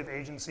administrative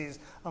agencies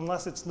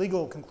unless its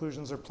legal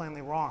conclusions are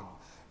plainly wrong.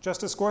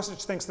 Justice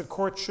Gorsuch thinks that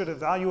courts should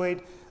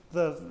evaluate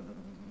the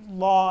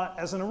law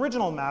as an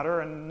original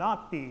matter and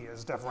not be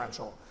as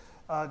deferential.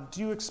 Do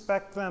you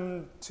expect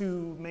them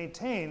to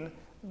maintain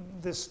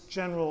this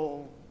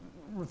general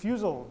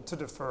refusal to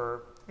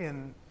defer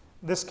in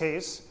this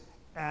case,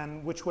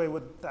 and which way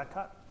would that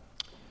cut?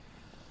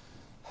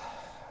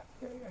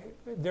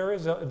 There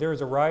is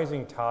a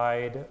rising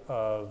tide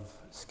of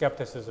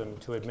skepticism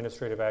to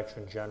administrative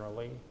action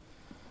generally.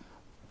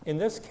 In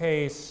this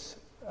case,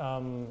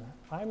 I'm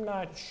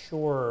not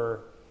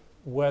sure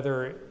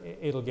whether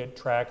it'll get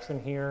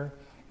traction here.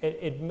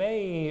 It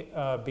may,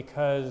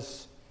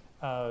 because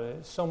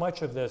so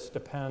much of this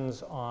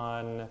depends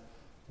on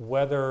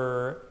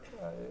whether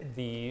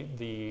the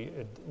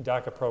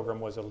DACA program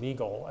was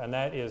illegal, and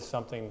that is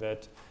something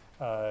that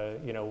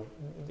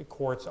the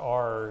courts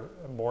are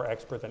more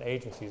expert than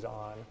agencies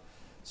on.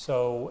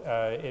 So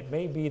it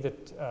may be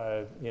that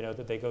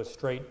that they go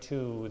straight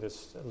to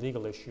this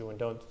legal issue and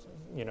don't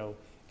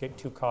get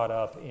too caught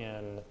up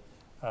in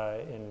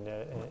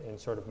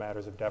sort of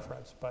matters of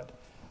deference. But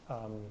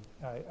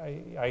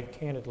I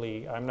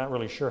candidly, I'm not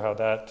really sure how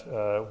that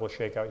will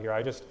shake out here.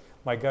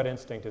 My gut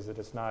instinct is that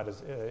it's not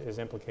as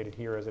implicated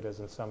here as it is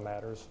in some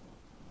matters.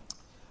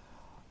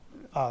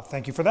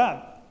 Thank you for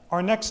that.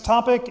 Our next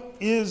topic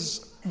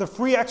is the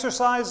free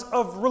exercise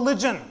of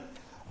religion.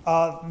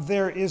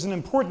 There is an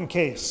important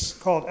case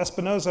called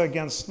Espinoza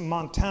against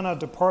Montana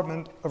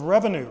Department of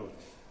Revenue,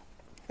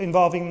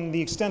 involving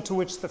the extent to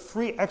which the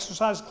free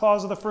exercise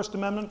clause of the First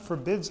Amendment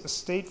forbids a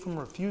state from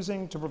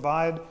refusing to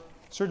provide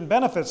certain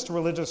benefits to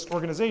religious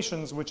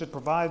organizations which it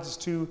provides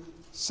to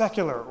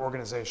secular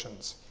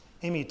organizations.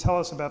 Amy, tell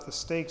us about the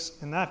stakes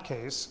in that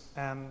case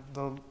and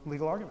the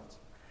legal arguments.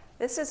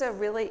 This is a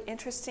really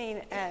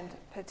interesting and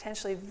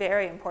potentially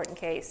very important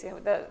case.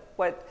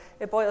 What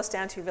it boils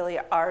down to really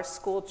are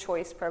school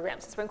choice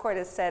programs. The Supreme Court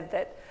has said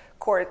that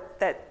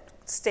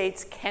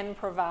states can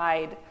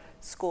provide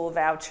school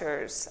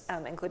vouchers,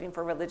 including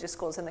for religious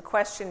schools. And the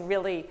question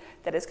really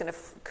that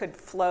could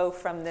flow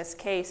from this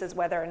case is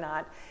whether or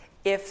not,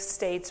 if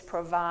states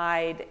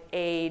provide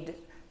aid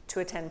to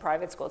attend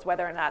private schools,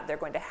 whether or not they're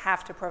going to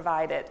have to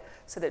provide it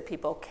so that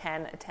people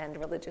can attend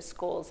religious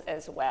schools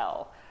as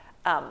well.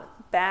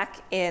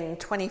 Back in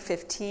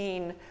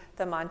 2015,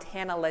 the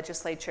Montana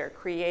legislature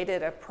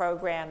created a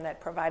program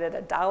that provided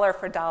a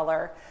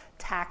dollar-for-dollar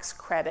tax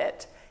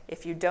credit.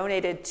 If you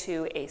donated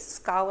to a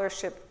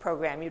scholarship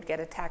program, you'd get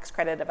a tax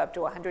credit of up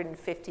to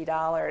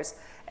 $150,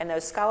 and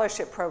those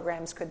scholarship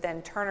programs could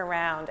then turn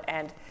around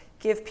and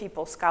give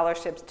people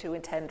scholarships to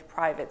attend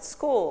private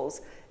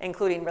schools,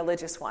 including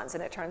religious ones.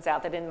 And it turns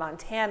out that in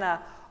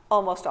Montana,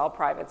 almost all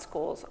private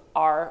schools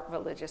are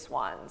religious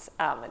ones.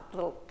 A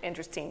little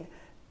interesting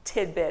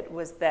tidbit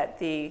was that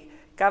the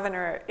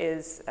governor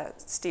is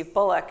Steve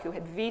Bullock, who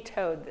had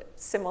vetoed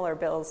similar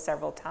bills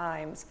several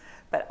times,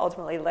 but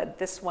ultimately let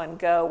this one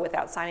go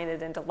without signing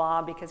it into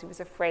law because he was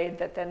afraid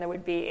that then there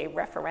would be a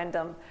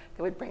referendum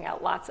that would bring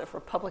out lots of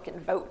Republican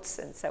votes,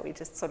 and so he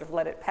just sort of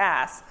let it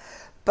pass.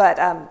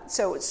 But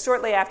so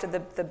shortly after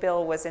the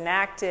bill was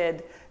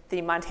enacted,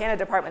 the Montana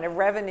Department of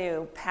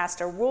Revenue passed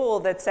a rule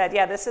that said,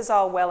 yeah, this is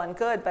all well and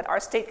good, but our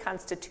state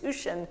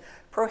constitution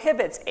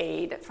prohibits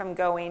aid from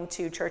going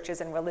to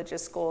churches and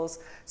religious schools.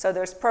 So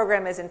this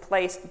program is in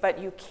place, but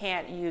you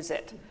can't use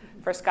it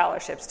for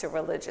scholarships to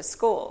religious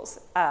schools.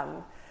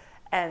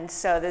 And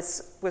so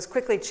this was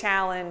quickly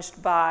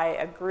challenged by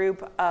a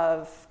group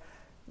of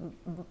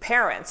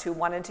parents who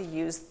wanted to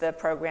use the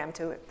program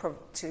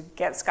to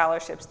get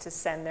scholarships to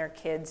send their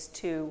kids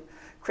to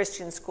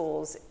Christian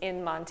schools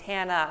in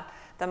Montana.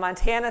 The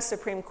Montana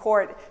Supreme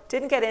Court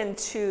didn't get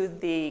into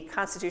the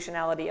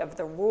constitutionality of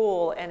the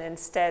rule and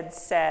instead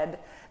said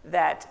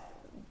that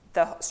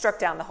struck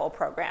down the whole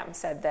program,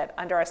 said that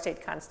under our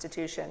state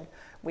constitution,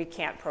 we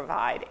can't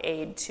provide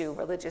aid to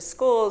religious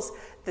schools.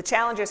 The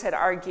challengers had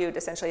argued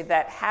essentially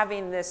that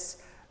having this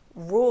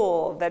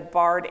rule that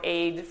barred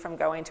aid from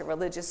going to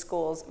religious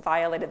schools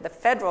violated the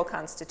federal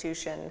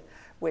constitution,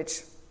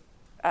 which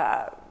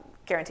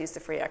guarantees the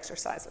free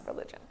exercise of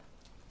religion.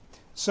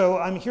 So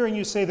I'm hearing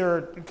you say there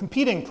are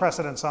competing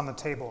precedents on the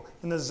table.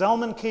 In the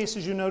Zellman case,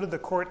 as you noted, the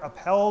court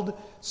upheld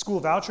school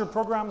voucher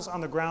programs on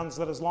the grounds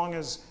that as long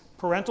as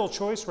parental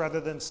choice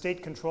rather than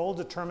state control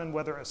determined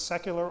whether a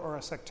secular or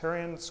a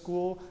sectarian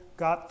school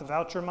got the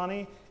voucher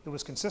money, it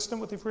was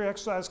consistent with the free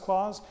exercise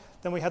clause.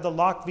 Then we had the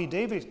Locke v.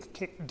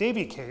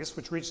 Davey case,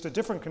 which reached a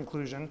different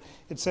conclusion.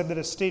 It said that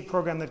a state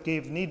program that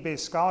gave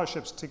need-based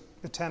scholarships to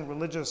attend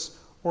religious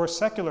or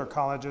secular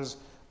colleges,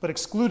 but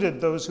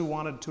excluded those who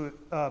wanted to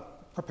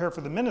prepare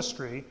for the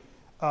ministry,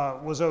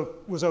 was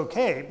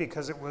okay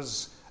because it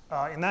was,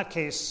 in that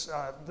case,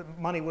 the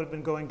money would have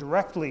been going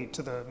directly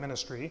to the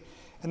ministry.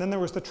 And then there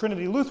was the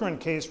Trinity Lutheran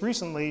case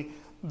recently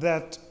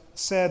that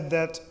said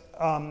that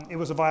it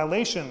was a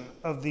violation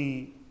of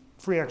the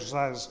free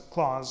exercise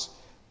clause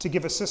to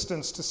give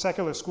assistance to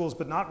secular schools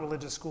but not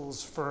religious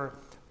schools for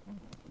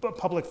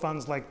public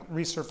funds like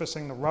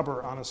resurfacing the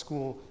rubber on a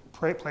school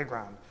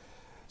playground.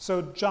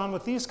 So, John,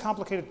 with these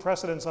complicated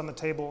precedents on the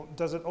table,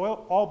 does it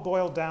all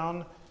boil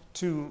down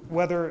to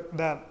whether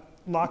that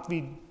Locke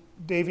v.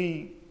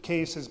 Davey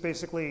case is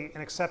basically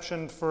an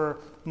exception for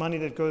money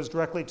that goes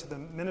directly to the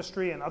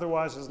ministry, and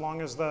otherwise, as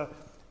long as the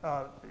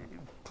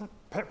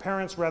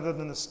parents rather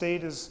than the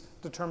state is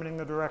determining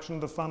the direction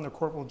of the fund, the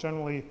court will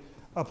generally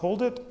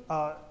uphold it?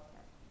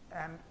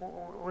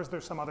 Or is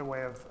there some other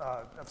way of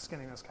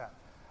skinning this cat?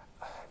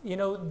 You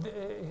know,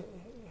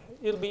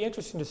 it'll be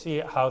interesting to see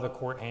how the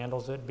court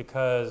handles it,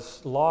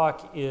 because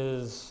Locke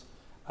is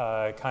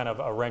kind of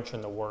a wrench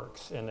in the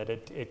works in that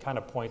it kind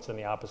of points in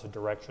the opposite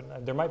direction.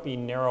 There might be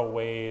narrow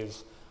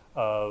ways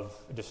of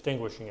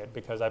distinguishing it,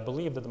 because I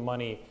believe that the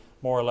money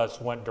more or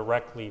less went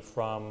directly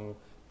from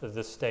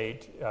the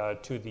state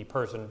to the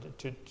person,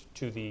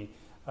 to the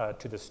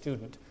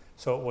student.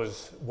 So it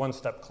was one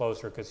step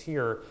closer, because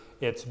here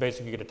it's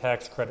basically you get a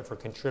tax credit for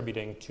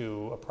contributing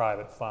to a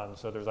private fund.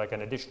 So there's like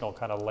an additional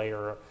kind of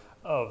layer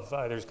of,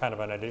 there's kind of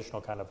an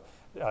additional kind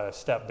of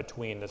step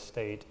between the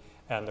state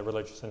and the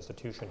religious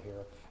institution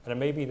here. And it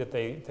may be that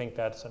they think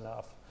that's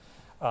enough.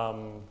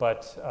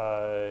 But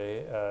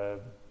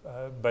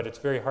it's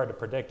very hard to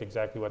predict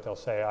exactly what they'll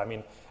say. I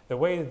mean, the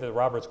way the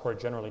Roberts Court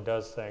generally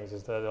does things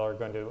is that they're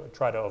going to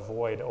try to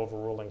avoid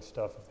overruling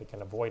stuff if they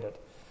can avoid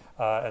it.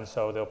 And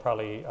so they'll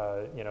probably,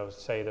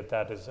 say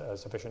that is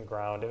sufficient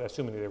ground,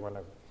 assuming they want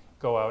to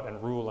go out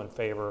and rule in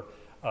favor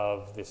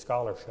of the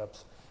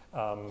scholarships,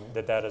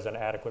 that is an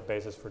adequate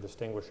basis for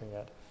distinguishing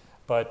it.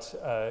 But,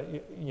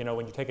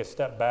 when you take a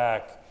step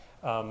back,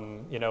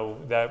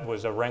 that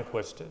was a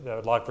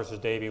Rehnquist, Locke versus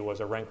Davey was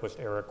a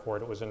Rehnquist-era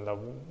court. It was in the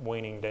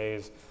waning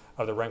days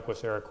of the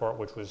Rehnquist-era court,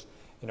 which was,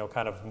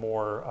 kind of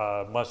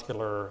more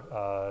muscular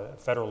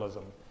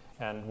federalism,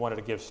 and wanted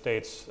to give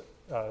states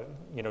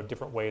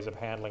different ways of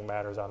handling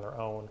matters on their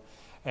own.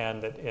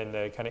 And that in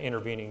the kind of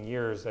intervening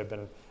years, they've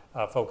been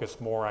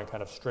focused more on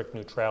kind of strict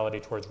neutrality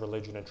towards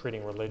religion and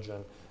treating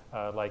religion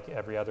like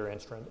every other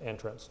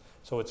entrance.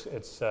 So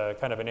it's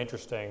kind of an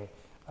interesting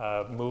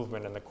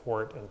movement in the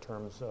court in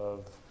terms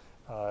of,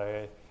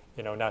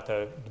 not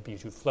to be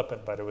too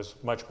flippant, but it was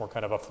much more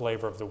kind of a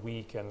flavor of the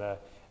week and the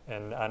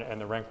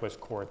Rehnquist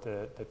court,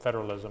 the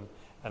federalism,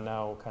 and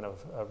now kind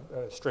of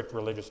strict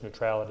religious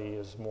neutrality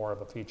is more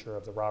of a feature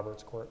of the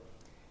Roberts Court.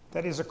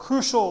 That is a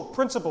crucial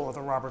principle of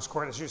the Roberts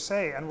Court, as you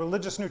say, and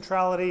religious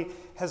neutrality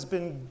has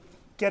been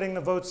getting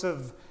the votes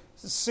of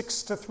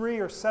 6-3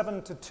 or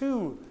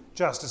 7-2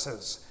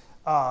 justices.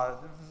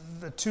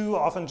 The two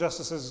often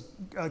justices,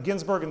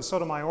 Ginsburg and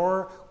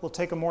Sotomayor, will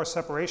take a more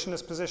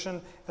separationist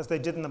position, as they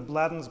did in the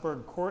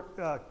Bladensburg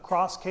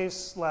Cross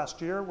case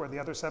last year, where the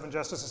other 7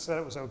 justices said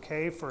it was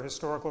okay for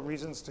historical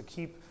reasons to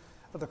keep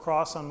the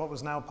cross on what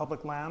was now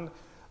public land.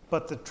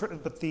 But the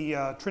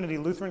Trinity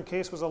Lutheran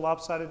case was a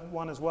lopsided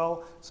one as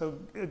well. So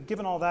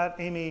given all that,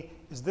 Amy,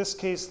 is this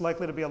case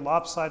likely to be a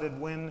lopsided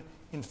win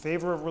in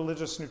favor of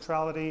religious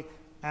neutrality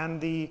and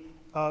the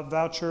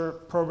voucher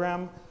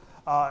program?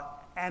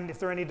 And if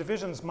there are any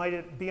divisions, might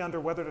it be under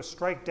whether to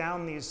strike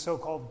down these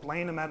so-called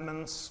Blaine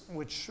amendments,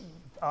 which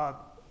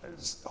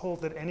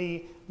hold that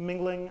any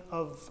mingling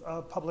of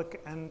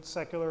public and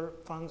secular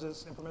funds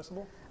is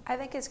impermissible? I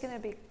think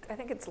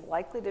it's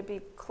likely to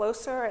be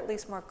closer, or at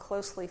least more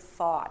closely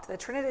fought. The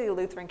Trinity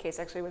Lutheran case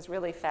actually was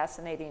really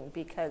fascinating,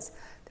 because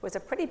there was a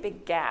pretty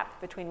big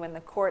gap between when the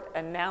court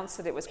announced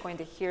that it was going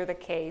to hear the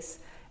case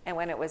and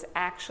when it was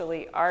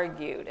actually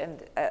argued.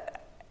 And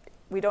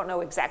we don't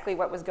know exactly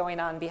what was going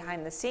on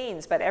behind the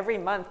scenes, but every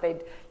month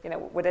they'd,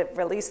 would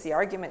release the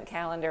argument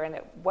calendar, and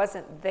it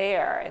wasn't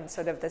there. And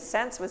sort of the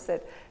sense was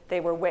that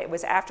it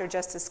was after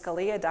Justice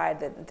Scalia died,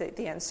 that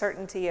the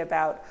uncertainty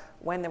about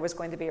when there was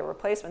going to be a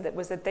replacement,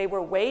 that they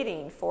were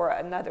waiting for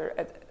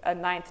a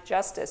ninth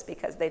justice,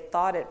 because they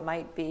thought it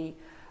might be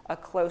a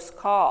close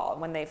call.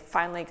 When they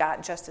finally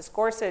got Justice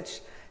Gorsuch,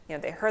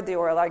 they heard the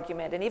oral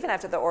argument, and even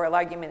after the oral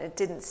argument, it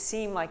didn't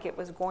seem like it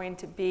was going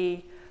to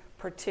be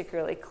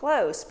particularly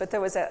close, but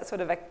there was a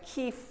sort of a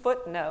key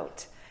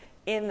footnote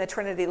in the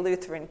Trinity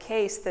Lutheran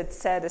case that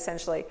said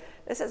essentially,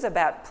 this is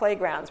about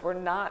playgrounds. We're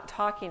not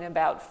talking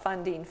about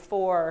funding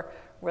for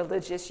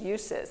religious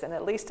uses. And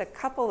at least a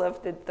couple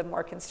of the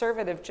more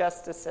conservative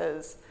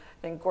justices,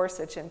 I think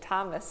Gorsuch and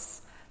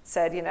Thomas,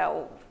 said,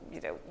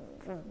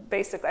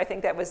 basically, I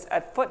think that was a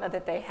footnote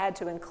that they had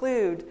to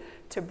include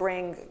to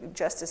bring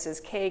Justices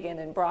Kagan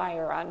and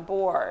Breyer on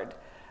board.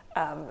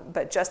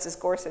 But Justice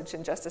Gorsuch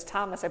and Justice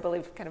Thomas, I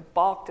believe, kind of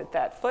balked at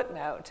that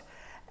footnote.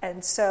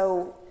 And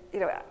so,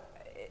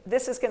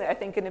 this is going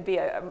to be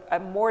a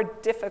more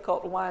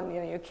difficult one.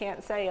 You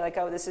can't say like,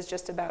 oh, this is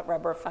just about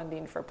rubber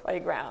funding for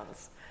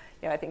playgrounds.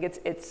 I think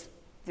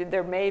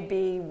there may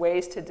be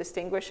ways to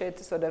distinguish it,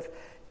 to sort of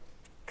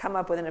come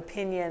up with an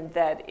opinion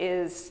that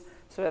is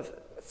sort of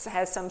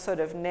has some sort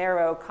of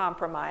narrow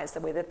compromise, the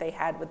way that they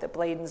had with the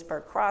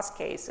Bladensburg Cross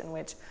case, in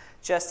which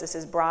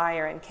Justices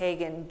Breyer and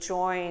Kagan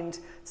joined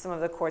some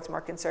of the court's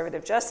more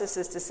conservative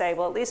justices to say,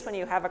 well, at least when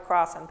you have a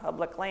cross on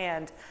public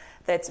land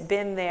that's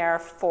been there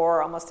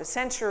for almost a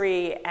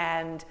century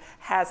and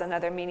has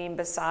another meaning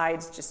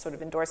besides just sort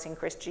of endorsing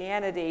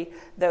Christianity,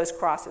 those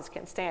crosses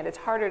can stand. It's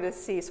harder to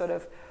see sort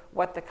of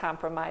what the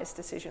compromise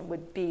decision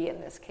would be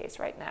in this case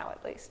right now,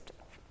 at least.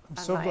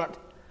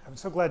 I'm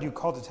so glad you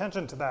called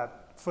attention to that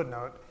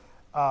footnote,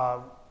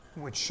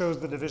 which shows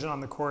the division on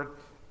the court.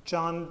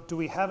 John, do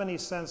we have any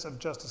sense of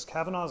Justice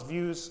Kavanaugh's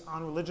views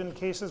on religion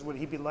cases? Would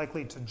he be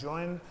likely to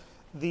join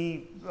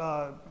the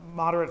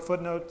moderate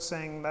footnote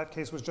saying that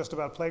case was just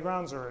about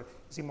playgrounds, or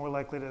is he more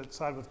likely to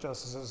side with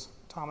Justices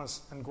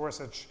Thomas and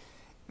Gorsuch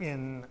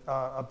in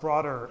a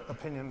broader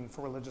opinion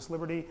for religious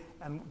liberty?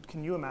 And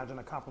can you imagine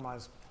a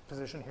compromise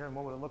position here, and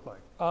what would it look like?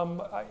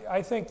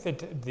 I think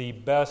that the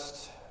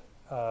best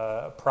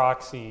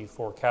proxy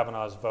for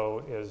Kavanaugh's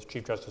vote is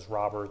Chief Justice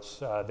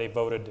Roberts. They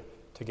voted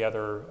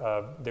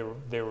together.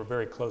 They were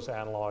very close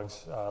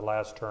analogs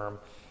last term.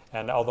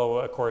 And although,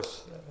 of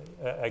course,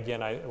 again,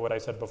 what I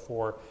said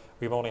before,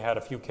 we've only had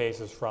a few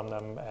cases from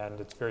them, and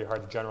it's very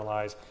hard to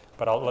generalize.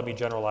 But let me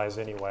generalize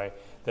anyway.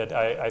 That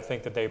I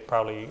think that they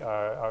probably,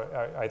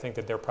 I think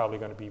that they're probably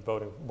going to be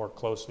voting more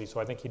closely. So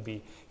I think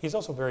he's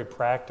also very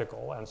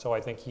practical, and so I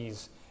think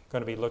he's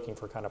going to be looking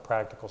for kind of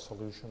practical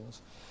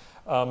solutions.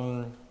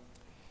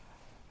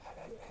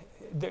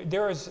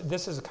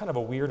 This is kind of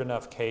a weird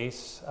enough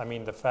case. I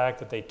mean, the fact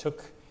that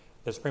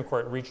the Supreme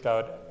Court reached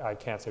out, I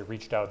can't say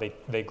reached out,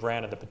 they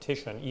granted the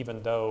petition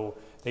even though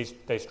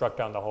they struck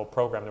down the whole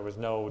program. There was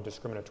no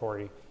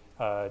discriminatory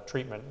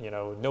treatment,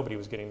 nobody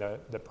was getting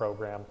the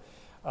program.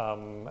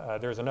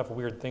 There's enough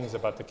weird things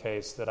about the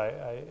case that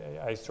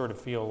I sort of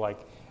feel like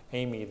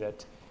Amy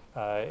that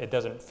it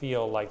doesn't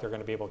feel like they're going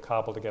to be able to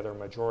cobble together a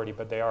majority,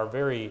 but they are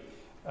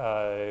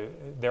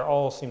they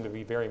all seem to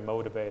be very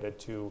motivated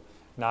to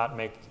not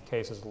make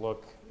cases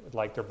look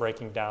like they're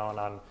breaking down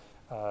on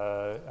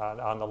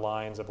the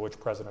lines of which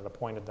president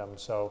appointed them.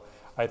 So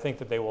I think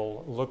that they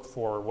will look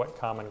for what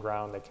common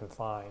ground they can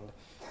find.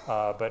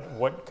 But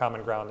what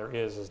common ground there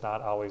is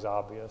not always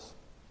obvious.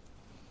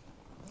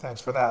 Thanks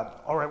for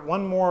that. All right,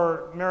 one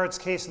more merits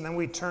case, and then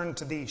we turn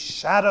to the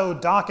shadow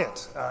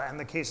docket and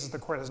the cases the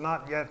court has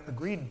not yet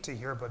agreed to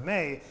hear, but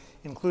may,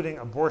 including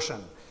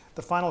abortion.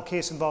 The final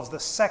case involves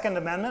the Second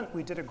Amendment.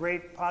 We did a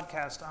great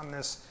podcast on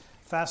this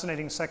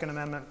fascinating Second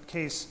Amendment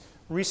case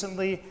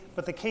recently,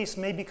 but the case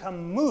may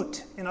become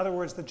moot. In other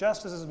words, the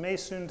justices may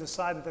soon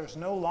decide that there's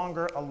no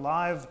longer a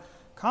live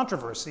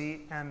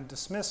controversy and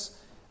dismiss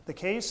the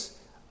case.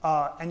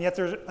 And yet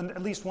there's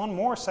at least one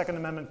more Second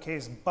Amendment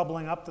case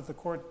bubbling up that the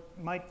court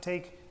might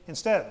take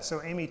instead.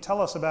 So Amy,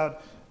 tell us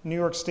about New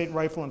York State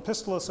Rifle and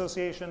Pistol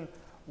Association,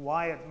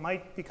 why it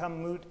might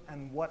become moot,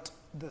 and what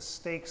the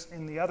stakes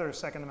in the other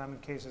Second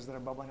Amendment cases that are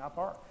bubbling up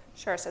are.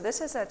 Sure. So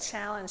this is a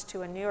challenge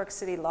to a New York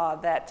City law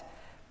that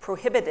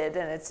prohibited,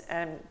 and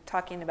I'm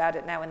talking about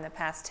it now in the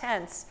past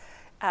tense,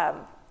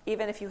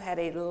 even if you had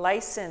a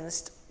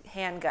licensed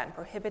handgun,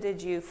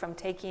 prohibited you from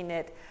taking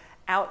it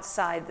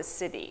outside the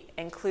city,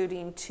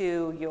 including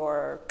to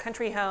your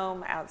country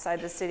home outside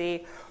the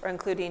city, or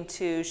including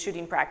to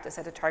shooting practice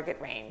at a target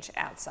range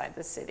outside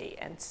the city.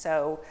 And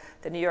so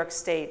the New York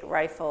State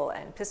Rifle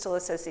and Pistol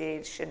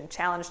Association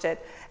challenged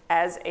it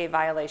as a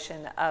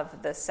violation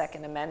of the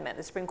Second Amendment.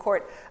 The Supreme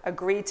Court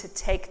agreed to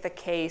take the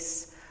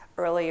case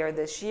earlier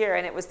this year,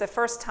 and it was the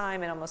first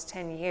time in almost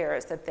 10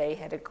 years that they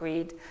had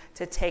agreed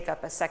to take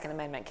up a Second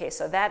Amendment case.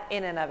 So that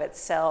in and of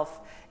itself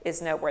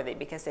is noteworthy,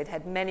 because they'd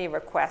had many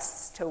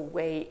requests to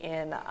weigh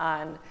in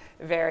on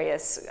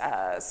various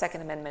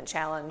Second Amendment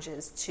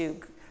challenges to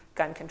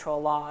gun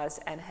control laws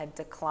and had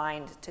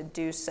declined to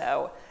do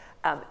so.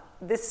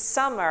 This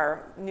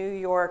summer, New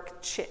York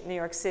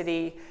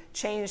City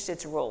changed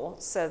its rule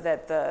so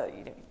that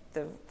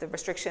the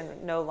restriction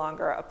no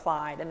longer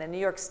applied, and then New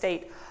York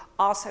State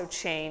also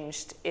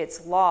changed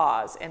its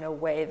laws in a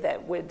way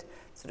that would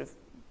sort of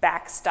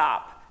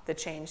backstop the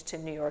change to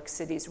New York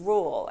City's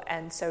rule.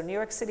 And so New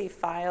York City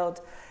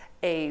filed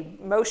a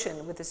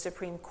motion with the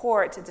Supreme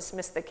Court to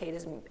dismiss the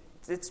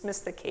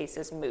case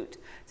as moot,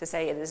 to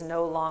say it is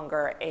no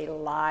longer a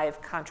live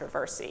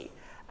controversy.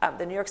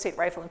 The New York State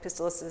Rifle and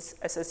Pistol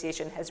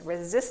Association has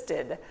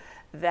resisted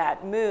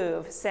that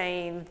move,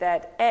 saying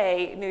that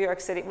New York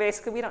City,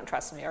 basically we don't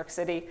trust New York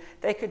City.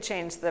 They could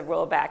change the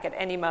rule back at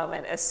any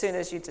moment as soon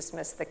as you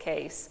dismiss the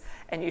case,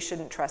 and you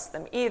shouldn't trust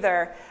them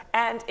either.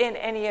 And in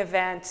any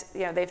event,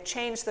 they've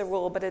changed the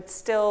rule, but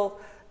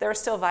there are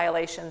still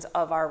violations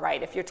of our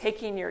right. If you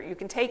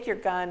can take your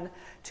gun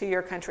to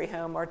your country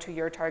home or to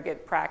your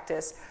target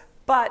practice,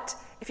 but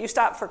if you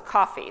stop for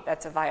coffee,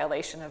 that's a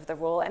violation of the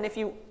rule. And if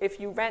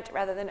you rent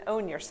rather than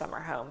own your summer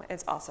home,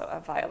 it's also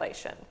a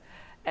violation.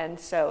 And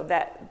so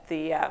that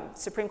the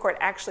Supreme Court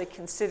actually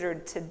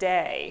considered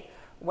today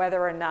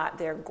whether or not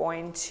they're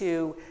going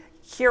to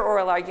hear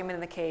oral argument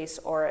in the case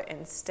or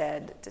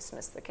instead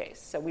dismiss the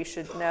case. So we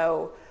should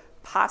know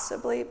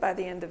possibly by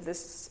the end of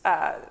this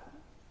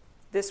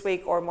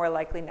week, or more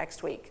likely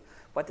next week,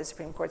 what the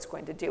Supreme Court's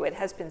going to do. It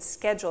has been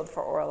scheduled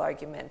for oral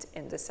argument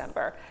in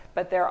December,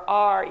 but there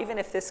are, even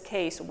if this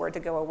case were to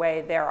go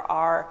away, there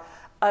are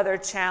other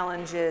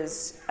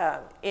challenges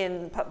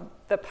in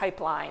the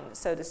pipeline,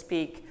 so to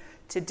speak,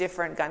 to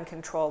different gun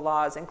control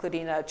laws,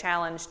 including a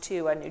challenge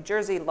to a New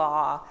Jersey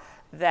law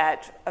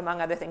that,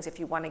 among other things, if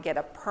you want to get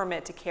a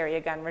permit to carry a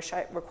gun,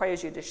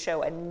 requires you to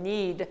show a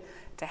need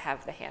to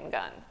have the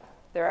handgun.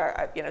 There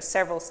are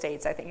several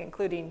states, I think,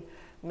 including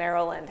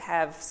Maryland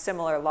have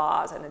similar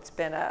laws, and it's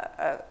been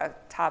a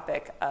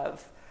topic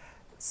of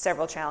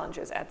several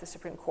challenges at the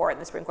Supreme Court.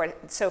 And the Supreme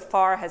Court so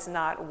far has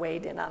not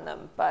weighed in on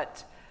them,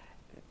 but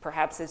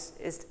perhaps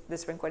the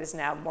Supreme Court is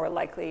now more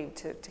likely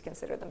to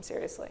consider them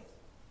seriously.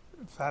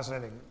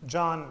 Fascinating.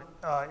 John,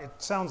 it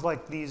sounds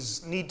like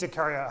these need to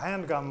carry a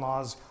handgun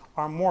laws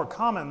are more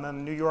common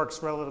than New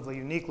York's relatively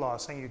unique law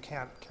saying you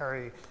can't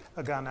carry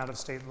a gun out of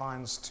state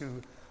lines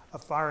to a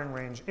firing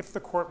range. If the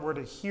court were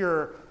to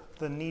hear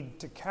the need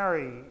to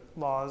carry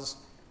laws,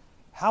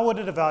 how would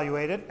it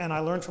evaluate it? And I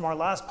learned from our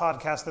last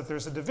podcast that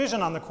there's a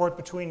division on the court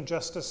between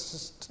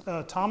Justice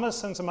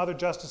Thomas and some other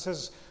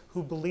justices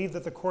who believe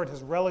that the court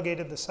has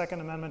relegated the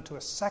Second Amendment to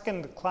a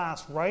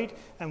second-class right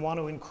and want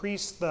to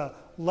increase the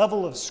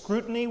level of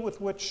scrutiny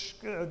with which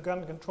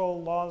gun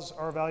control laws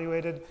are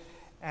evaluated,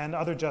 and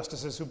other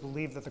justices who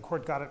believe that the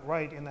court got it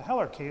right in the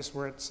Heller case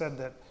where it said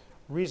that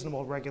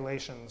reasonable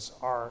regulations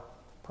are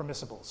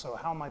permissible. So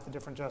how might the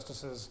different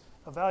justices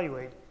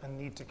evaluate a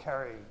need to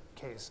carry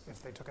case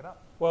if they took it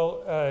up?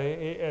 Well,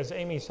 as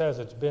Amy says,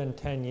 it's been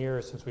 10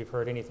 years since we've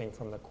heard anything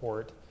from the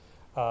court.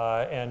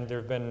 And there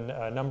have been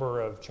a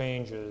number of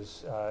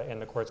changes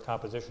in the court's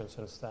composition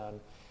since then.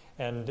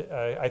 And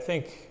I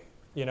think,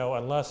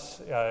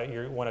 unless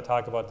you want to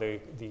talk about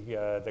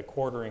the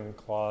quartering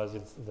clause,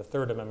 it's the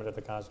Third Amendment of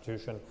the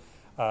Constitution,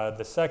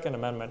 the Second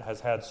Amendment has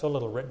had so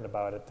little written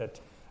about it that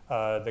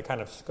the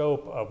kind of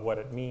scope of what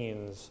it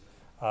means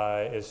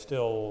is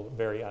still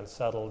very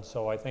unsettled.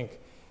 So I think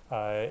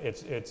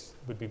it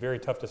would be very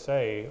tough to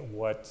say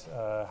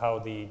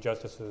how the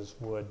justices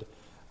would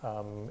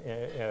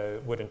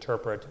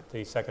interpret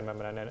the Second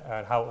Amendment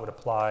and how it would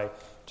apply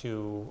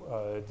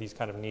to these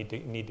kind of need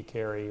to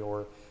carry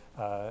or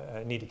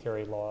need to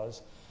carry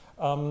laws.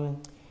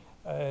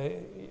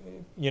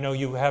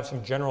 You have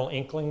some general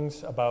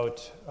inklings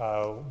about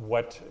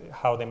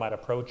how they might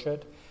approach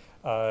it,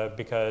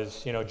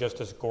 because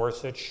Justice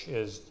Gorsuch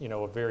is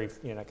a very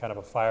kind of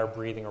a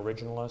fire-breathing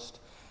originalist.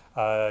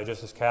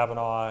 Justice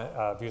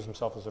Kavanaugh views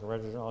himself as an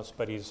originalist,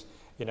 but he's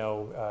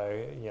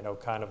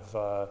kind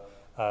of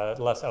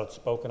less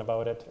outspoken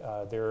about it.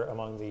 They're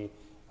among the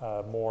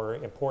more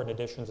important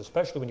additions,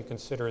 especially when you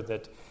consider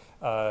that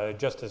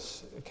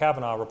Justice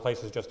Kavanaugh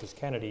replaces Justice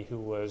Kennedy, who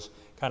was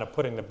kind of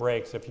putting the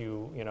brakes. If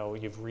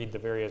you've read the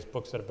various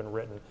books that have been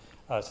written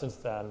since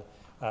then,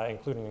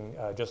 including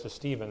Justice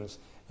Stevens,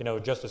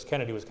 Justice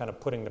Kennedy was kind of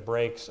putting the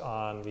brakes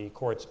on the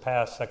court's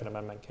past Second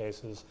Amendment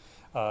cases,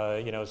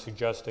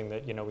 suggesting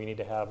that we need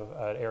to have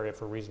an area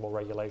for reasonable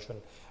regulation.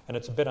 And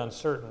it's a bit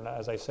uncertain.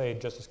 As I say,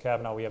 Justice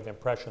Kavanaugh, we have the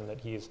impression that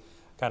he's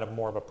kind of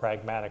more of a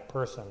pragmatic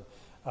person.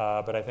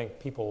 But I think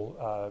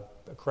people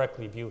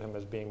correctly view him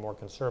as being more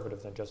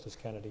conservative than Justice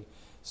Kennedy.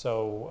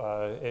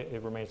 So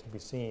it remains to be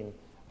seen,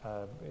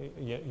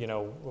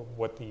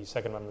 what the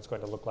Second Amendment is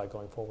going to look like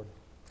going forward.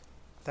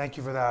 Thank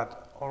you for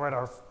that. All right,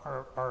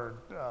 our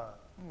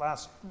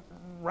last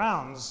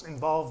rounds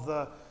involve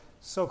the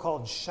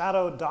so-called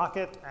shadow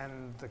docket,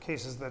 and the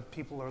cases that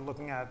people are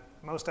looking at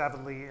most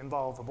avidly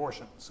involve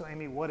abortion. So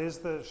Amy, what is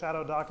the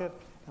shadow docket,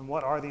 and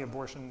what are the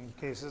abortion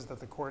cases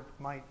that the court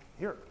might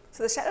hear?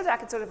 So the shadow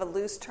docket is sort of a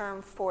loose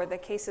term for the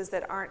cases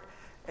that aren't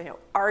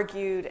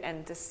argued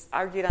on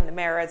the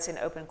merits in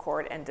open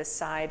court and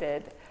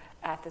decided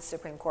at the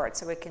Supreme Court.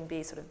 So it can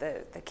be sort of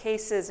the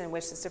cases in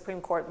which the Supreme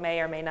Court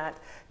may or may not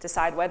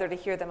decide whether to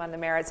hear them on the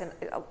merits. And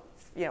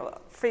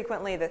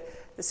frequently,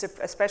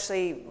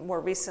 especially more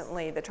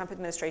recently, the Trump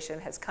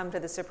administration has come to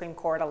the Supreme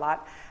Court a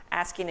lot,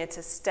 asking it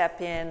to step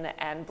in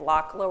and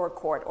block lower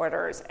court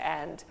orders,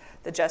 and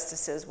the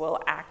justices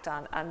will act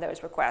on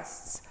those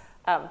requests.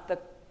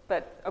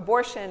 But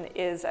abortion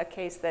is a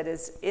case that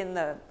is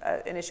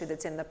an issue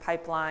that's in the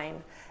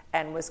pipeline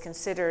and was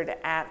considered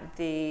at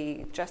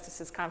the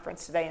Justices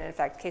Conference today, and in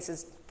fact,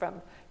 cases from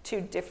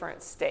 2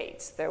 different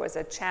states. There was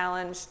a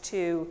challenge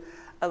to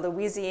a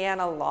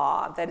Louisiana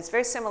law that is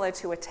very similar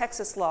to a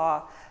Texas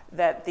law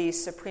that the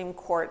Supreme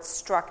Court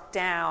struck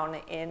down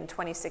in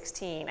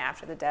 2016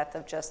 after the death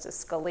of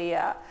Justice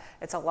Scalia.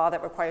 It's a law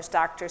that requires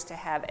doctors to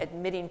have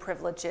admitting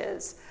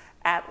privileges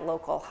at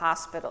local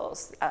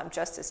hospitals.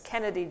 Justice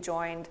Kennedy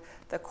joined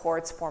the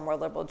court's 4 more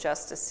liberal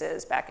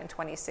justices back in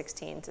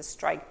 2016 to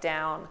strike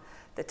down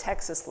the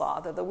Texas law.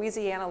 The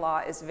Louisiana law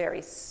is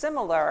very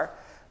similar,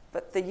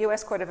 but the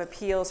U.S. Court of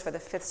Appeals for the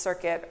Fifth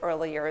Circuit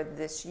earlier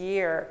this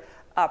year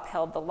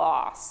upheld the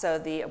law. So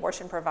the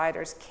abortion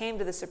providers came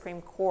to the Supreme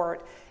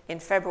Court in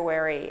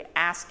February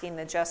asking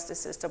the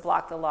justices to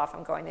block the law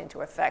from going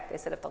into effect. They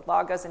said if the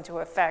law goes into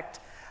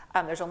effect,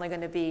 there's only going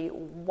to be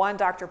 1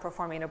 doctor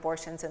performing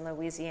abortions in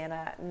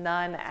Louisiana,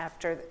 none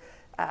after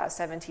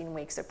 17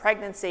 weeks of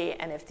pregnancy,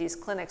 and if these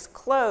clinics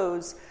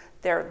close,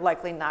 they're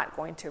likely not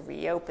going to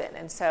reopen.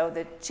 And so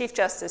the Chief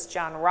Justice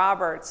John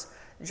Roberts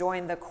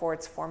joined the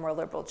court's 4 more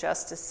liberal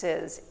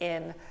justices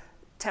in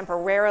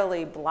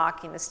temporarily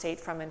blocking the state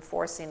from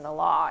enforcing the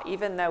law,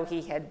 even though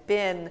he had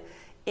been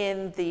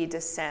in the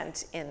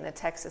dissent in the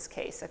Texas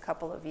case a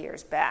couple of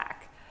years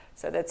back.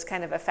 So that's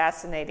kind of a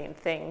fascinating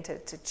thing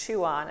to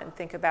chew on and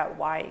think about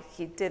why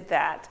he did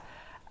that.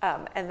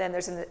 And then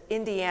there's an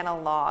Indiana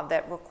law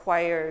that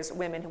requires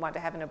women who want to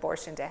have an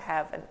abortion to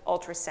have an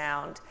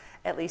ultrasound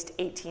at least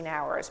 18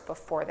 hours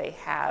before they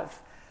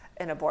have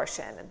an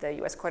abortion. The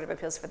U.S. Court of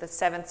Appeals for the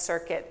Seventh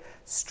Circuit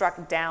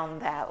struck down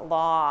that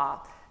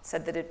law,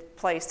 said that it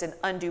placed an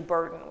undue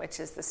burden, which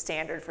is the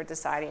standard for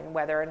deciding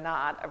whether or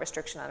not a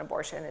restriction on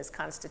abortion is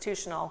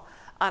constitutional,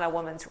 on a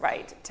woman's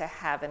right to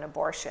have an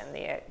abortion.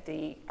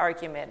 The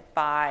argument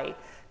by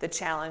the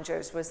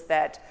challengers was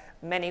that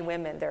many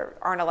women, there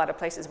aren't a lot of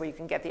places where you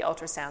can get the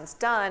ultrasounds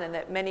done, and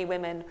that many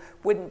women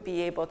wouldn't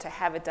be able to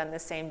have it done the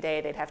same day.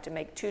 They'd have to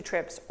make 2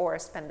 trips or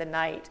spend the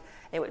night.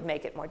 It would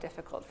make it more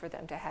difficult for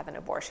them to have an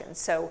abortion.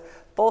 So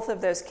both of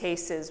those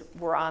cases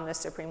were on the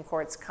Supreme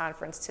Court's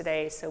conference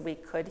today, so we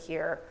could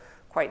hear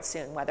quite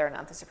soon whether or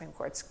not the Supreme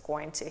Court's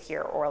going to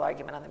hear oral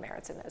argument on the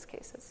merits in those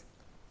cases.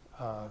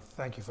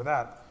 Thank you for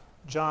that.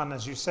 John,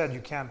 as you said, you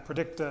can't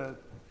predict a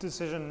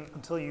decision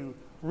until you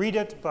read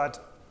it,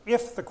 but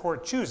if the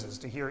court chooses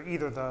to hear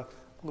either the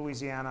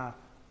Louisiana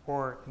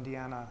or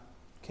Indiana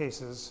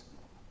cases,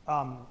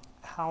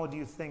 how do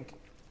you think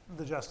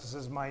the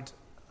justices might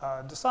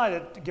decide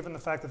it, given the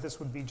fact that this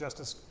would be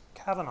Justice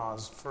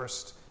Kavanaugh's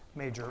first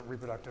major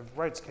reproductive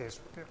rights case,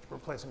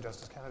 replacing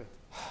Justice Kennedy?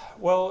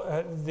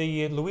 Well,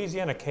 the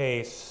Louisiana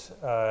case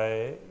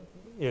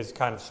is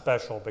kind of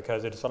special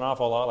because it's an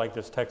awful lot like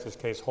this Texas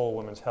case, Whole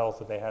Women's Health,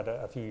 that they had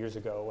a few years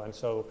ago. And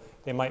so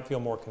they might feel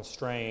more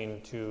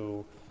constrained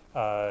to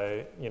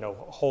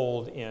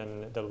hold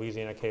in the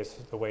Louisiana case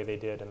the way they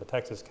did in the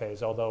Texas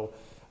case, although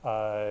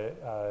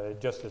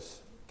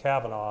Justice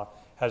Kavanaugh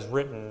has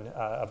written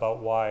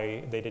about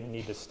why they didn't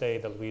need to stay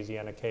the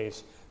Louisiana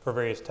case for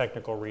various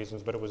technical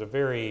reasons, but it was a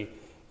very,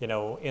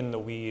 in the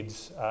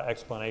weeds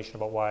explanation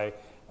about why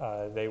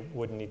they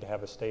wouldn't need to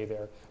have a stay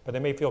there. But they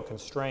may feel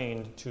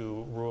constrained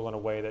to rule in a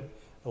way that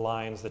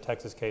lines the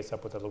Texas case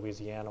up with the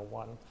Louisiana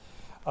one.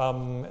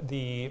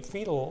 The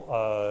fetal,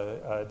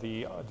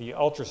 the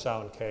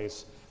ultrasound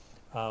case,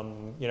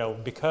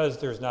 because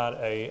there's not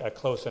a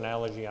close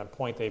analogy on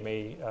point, they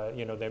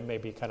may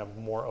be kind of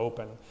more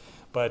open.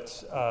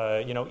 But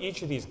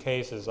each of these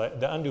cases, like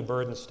the undue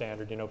burden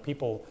standard,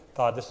 people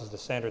thought this is the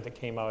standard that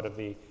came out of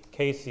the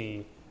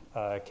Casey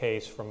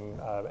case from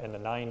in the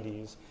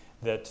 90s.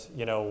 That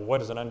what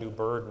is an undue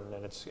burden,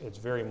 and it's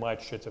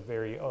a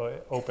very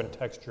open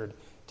textured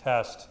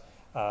test,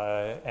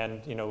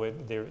 and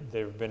there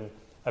have been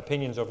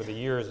opinions over the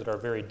years that are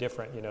very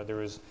different. There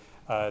was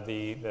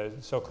the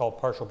so-called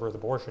partial birth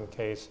abortion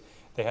case.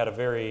 They had a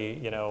very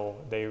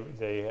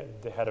they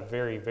had a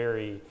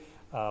very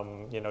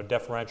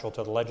deferential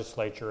to the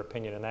legislature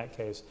opinion in that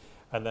case,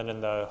 and then in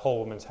the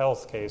Whole Women's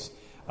Health case,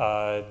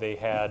 they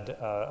had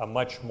a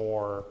much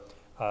more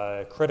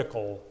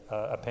critical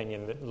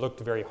opinion that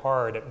looked very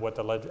hard at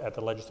at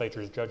the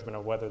legislature's judgment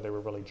of whether they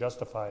were really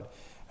justified.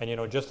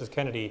 And Justice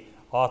Kennedy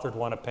authored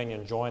one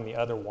opinion, joined the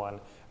other one,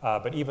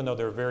 but even though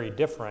they're very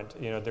different,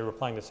 they were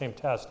applying the same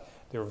test,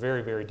 they were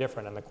very, very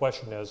different. And the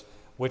question is,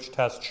 which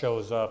test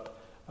shows up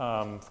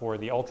for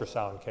the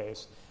ultrasound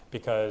case?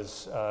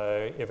 Because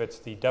if it's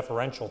the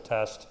deferential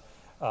test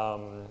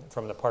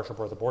from the partial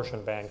birth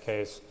abortion ban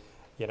case,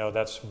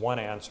 that's one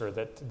answer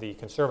that the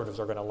conservatives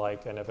are going to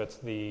like, and if it's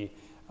the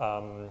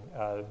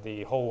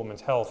Whole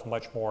Woman's Health,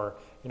 much more,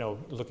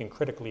 looking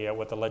critically at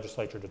what the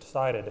legislature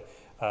decided,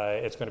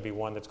 it's going to be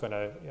one that's going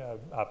to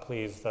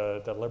please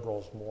the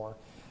liberals more.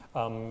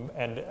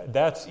 And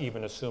that's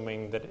even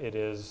assuming that it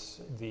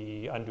is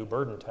the undue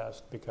burden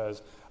test,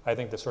 because I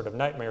think the sort of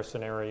nightmare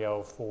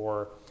scenario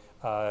for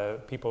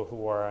people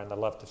who are on the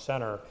left of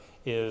center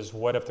is,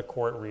 what if the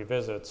court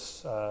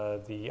revisits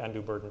the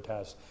undue burden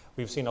test?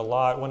 We've seen a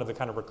lot, one of the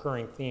kind of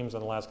recurring themes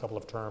in the last couple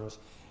of terms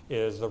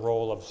is the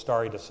role of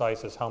stare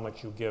decisis, how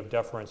much you give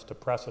deference to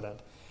precedent.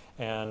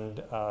 And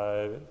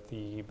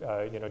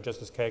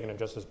Justice Kagan and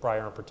Justice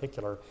Breyer in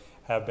particular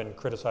have been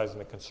criticizing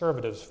the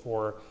conservatives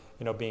for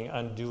being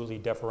unduly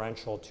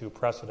deferential to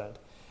precedent.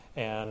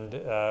 And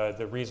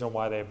the reason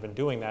why they've been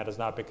doing that is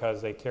not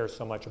because they care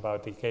so much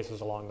about the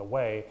cases along the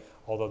way,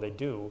 although they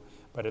do,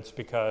 but it's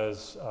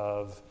because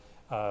of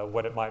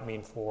what it might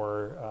mean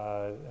for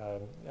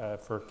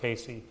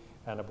Casey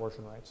and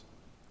abortion rights.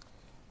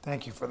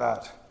 Thank you for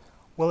that.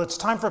 Well, it's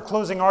time for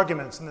closing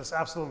arguments in this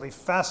absolutely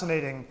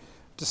fascinating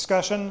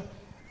discussion,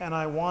 and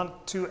I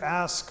want to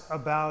ask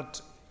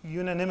about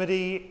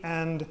unanimity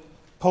and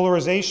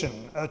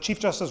polarization. Chief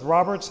Justice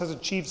Roberts has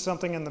achieved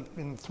something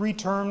in 3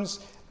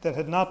 terms that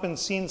had not been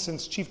seen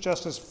since Chief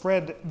Justice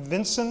Fred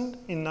Vinson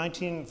in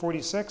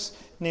 1946,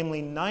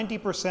 namely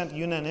 90%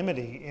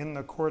 unanimity in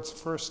the court's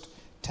first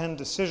 10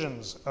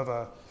 decisions of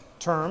a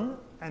term.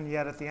 And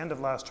yet at the end of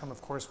last term,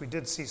 of course, we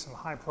did see some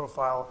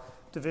high-profile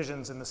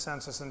divisions in the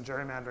census and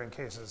gerrymandering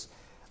cases.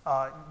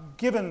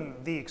 Given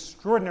the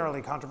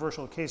extraordinarily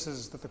controversial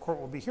cases that the court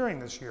will be hearing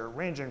this year,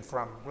 ranging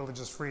from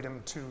religious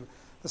freedom to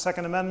the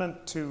Second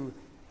Amendment to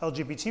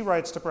LGBT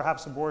rights to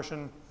perhaps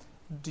abortion,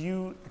 do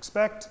you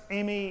expect,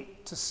 Amy,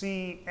 to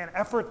see an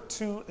effort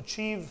to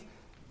achieve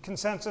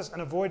consensus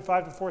and avoid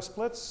 5-4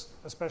 splits,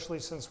 especially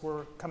since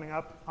we're coming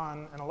up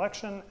on an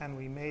election and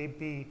we may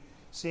be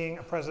seeing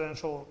a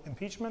presidential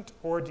impeachment,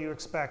 or do you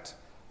expect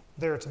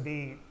there to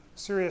be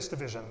serious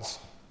divisions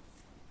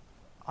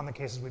on the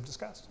cases we've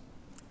discussed?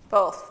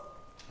 Both.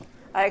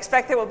 I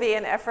expect there will be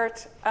an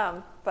effort,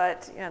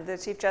 but the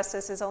Chief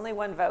Justice is only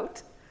one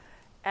vote,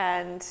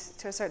 and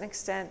to a certain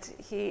extent,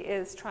 he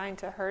is trying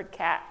to herd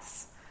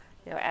cats,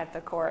 at the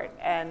court.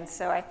 And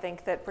so I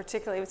think that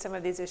particularly with some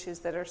of these issues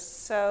that are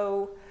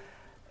so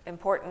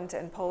important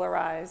and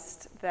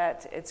polarized,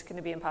 that it's going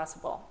to be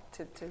impossible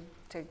to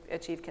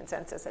achieve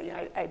consensus.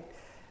 I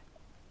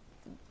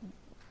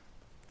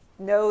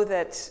know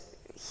that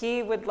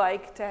he would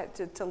like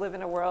to live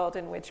in a world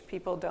in which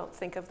people don't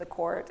think of the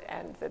court,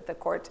 and that the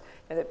court,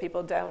 that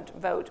people don't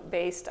vote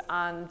based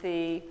on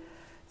the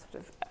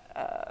sort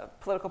of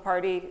political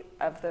party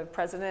of the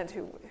president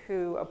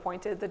who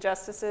appointed the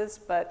justices.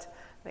 But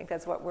I think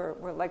that's what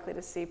we're likely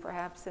to see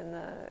perhaps in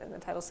the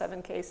Title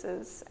VII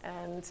cases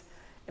and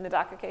in the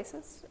DACA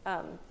cases.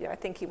 I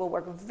think he will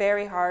work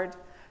very hard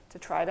to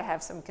try to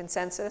have some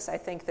consensus. I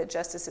think that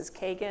Justices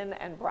Kagan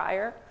and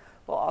Breyer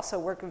will also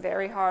work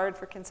very hard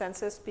for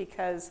consensus,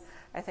 because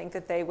I think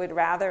that they would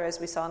rather, as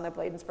we saw in the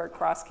Bladensburg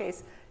Cross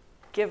case,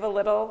 give a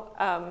little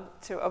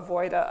to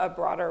avoid a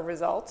broader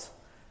result,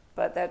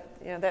 but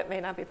that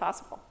may not be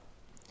possible.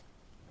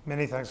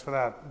 Many thanks for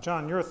that.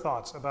 John, your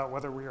thoughts about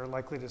whether we are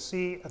likely to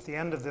see at the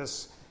end of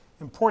this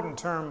important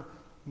term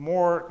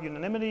more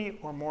unanimity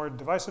or more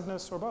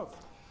divisiveness, or both?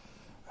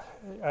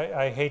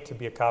 I hate to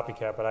be a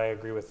copycat, but I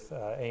agree with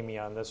Amy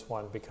on this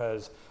one,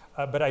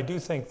 but I do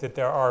think that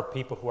there are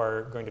people who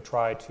are going to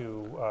try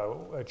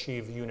to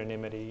achieve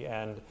unanimity,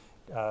 and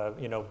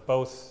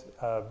both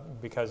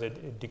because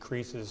it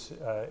decreases,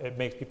 it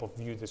makes people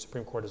view the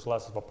Supreme Court as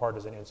less of a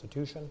partisan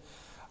institution,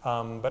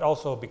 but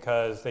also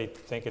because they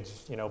think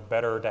it's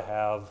better to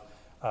have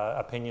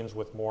opinions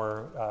with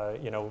more.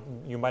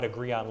 You might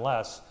agree on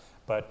less,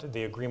 but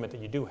the agreement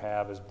that you do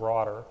have is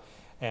broader.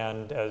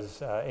 And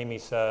as Amy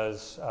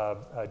says,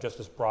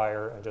 Justice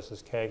Breyer and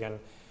Justice Kagan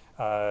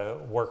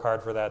work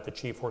hard for that. The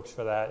Chief works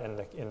for that.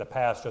 In the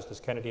past,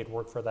 Justice Kennedy had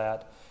worked for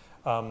that.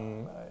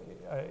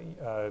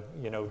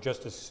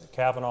 Justice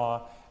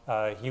Kavanaugh,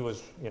 he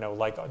was,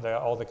 like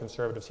all the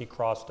conservatives, he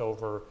crossed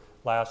over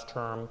last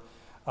term,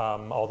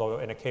 although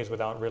in a case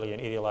without really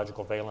an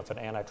ideological valence, an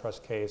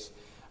antitrust case.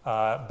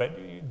 But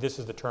this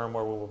is the term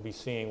where we will be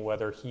seeing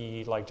whether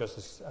he, like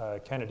Justice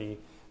Kennedy,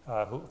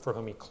 for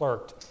whom he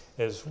clerked,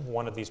 is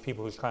one of these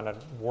people who's trying to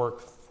work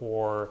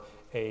for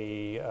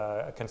a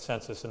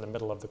consensus in the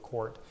middle of the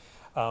court.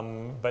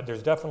 But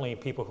there's definitely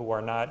people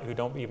who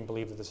don't even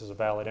believe that this is a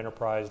valid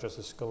enterprise.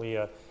 Justice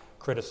Scalia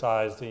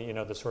criticized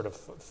the sort of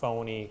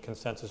phony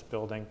consensus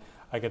building.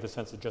 I get the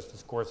sense that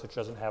Justice Gorsuch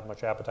doesn't have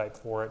much appetite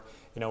for it.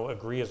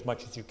 Agree as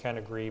much as you can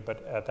agree,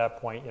 but at that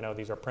point,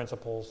 these are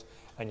principles,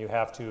 and you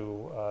have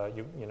to,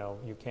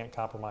 you can't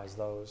compromise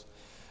those.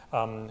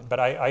 But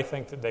I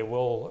think that they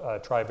will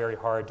try very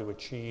hard to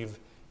achieve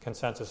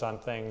consensus on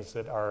things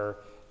that are,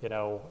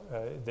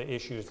 the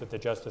issues that the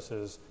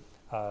justices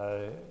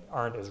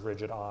aren't as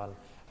rigid on.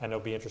 And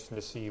it'll be interesting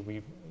to see.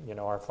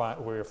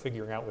 We're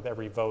figuring out with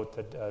every vote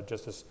that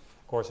Justice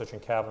Gorsuch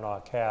and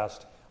Kavanaugh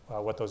cast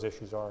what those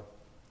issues are.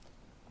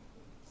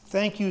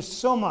 Thank you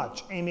so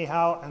much, Amy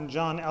Howe and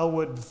John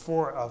Elwood,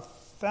 for a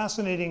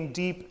fascinating,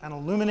 deep, and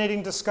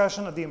illuminating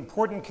discussion of the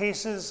important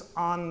cases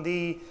on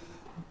the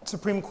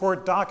Supreme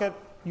Court docket.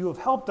 You have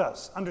helped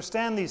us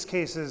understand these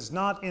cases,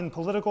 not in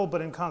political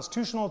but in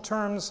constitutional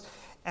terms,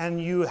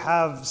 and you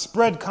have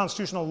spread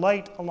constitutional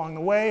light along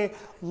the way.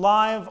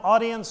 Live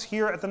audience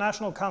here at the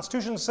National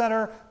Constitution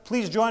Center,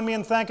 please join me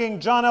in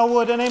thanking John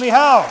Elwood and Amy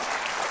Howe.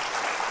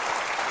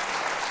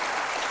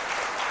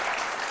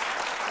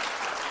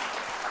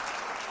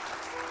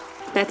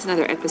 That's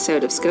another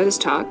episode of SCOTUS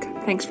Talk.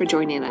 Thanks for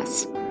joining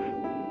us.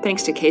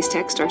 Thanks to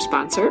Casetext, our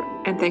sponsor,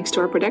 and thanks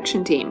to our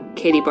production team,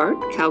 Katie Bart,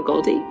 Cal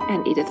Goldie,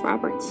 and Edith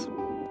Roberts.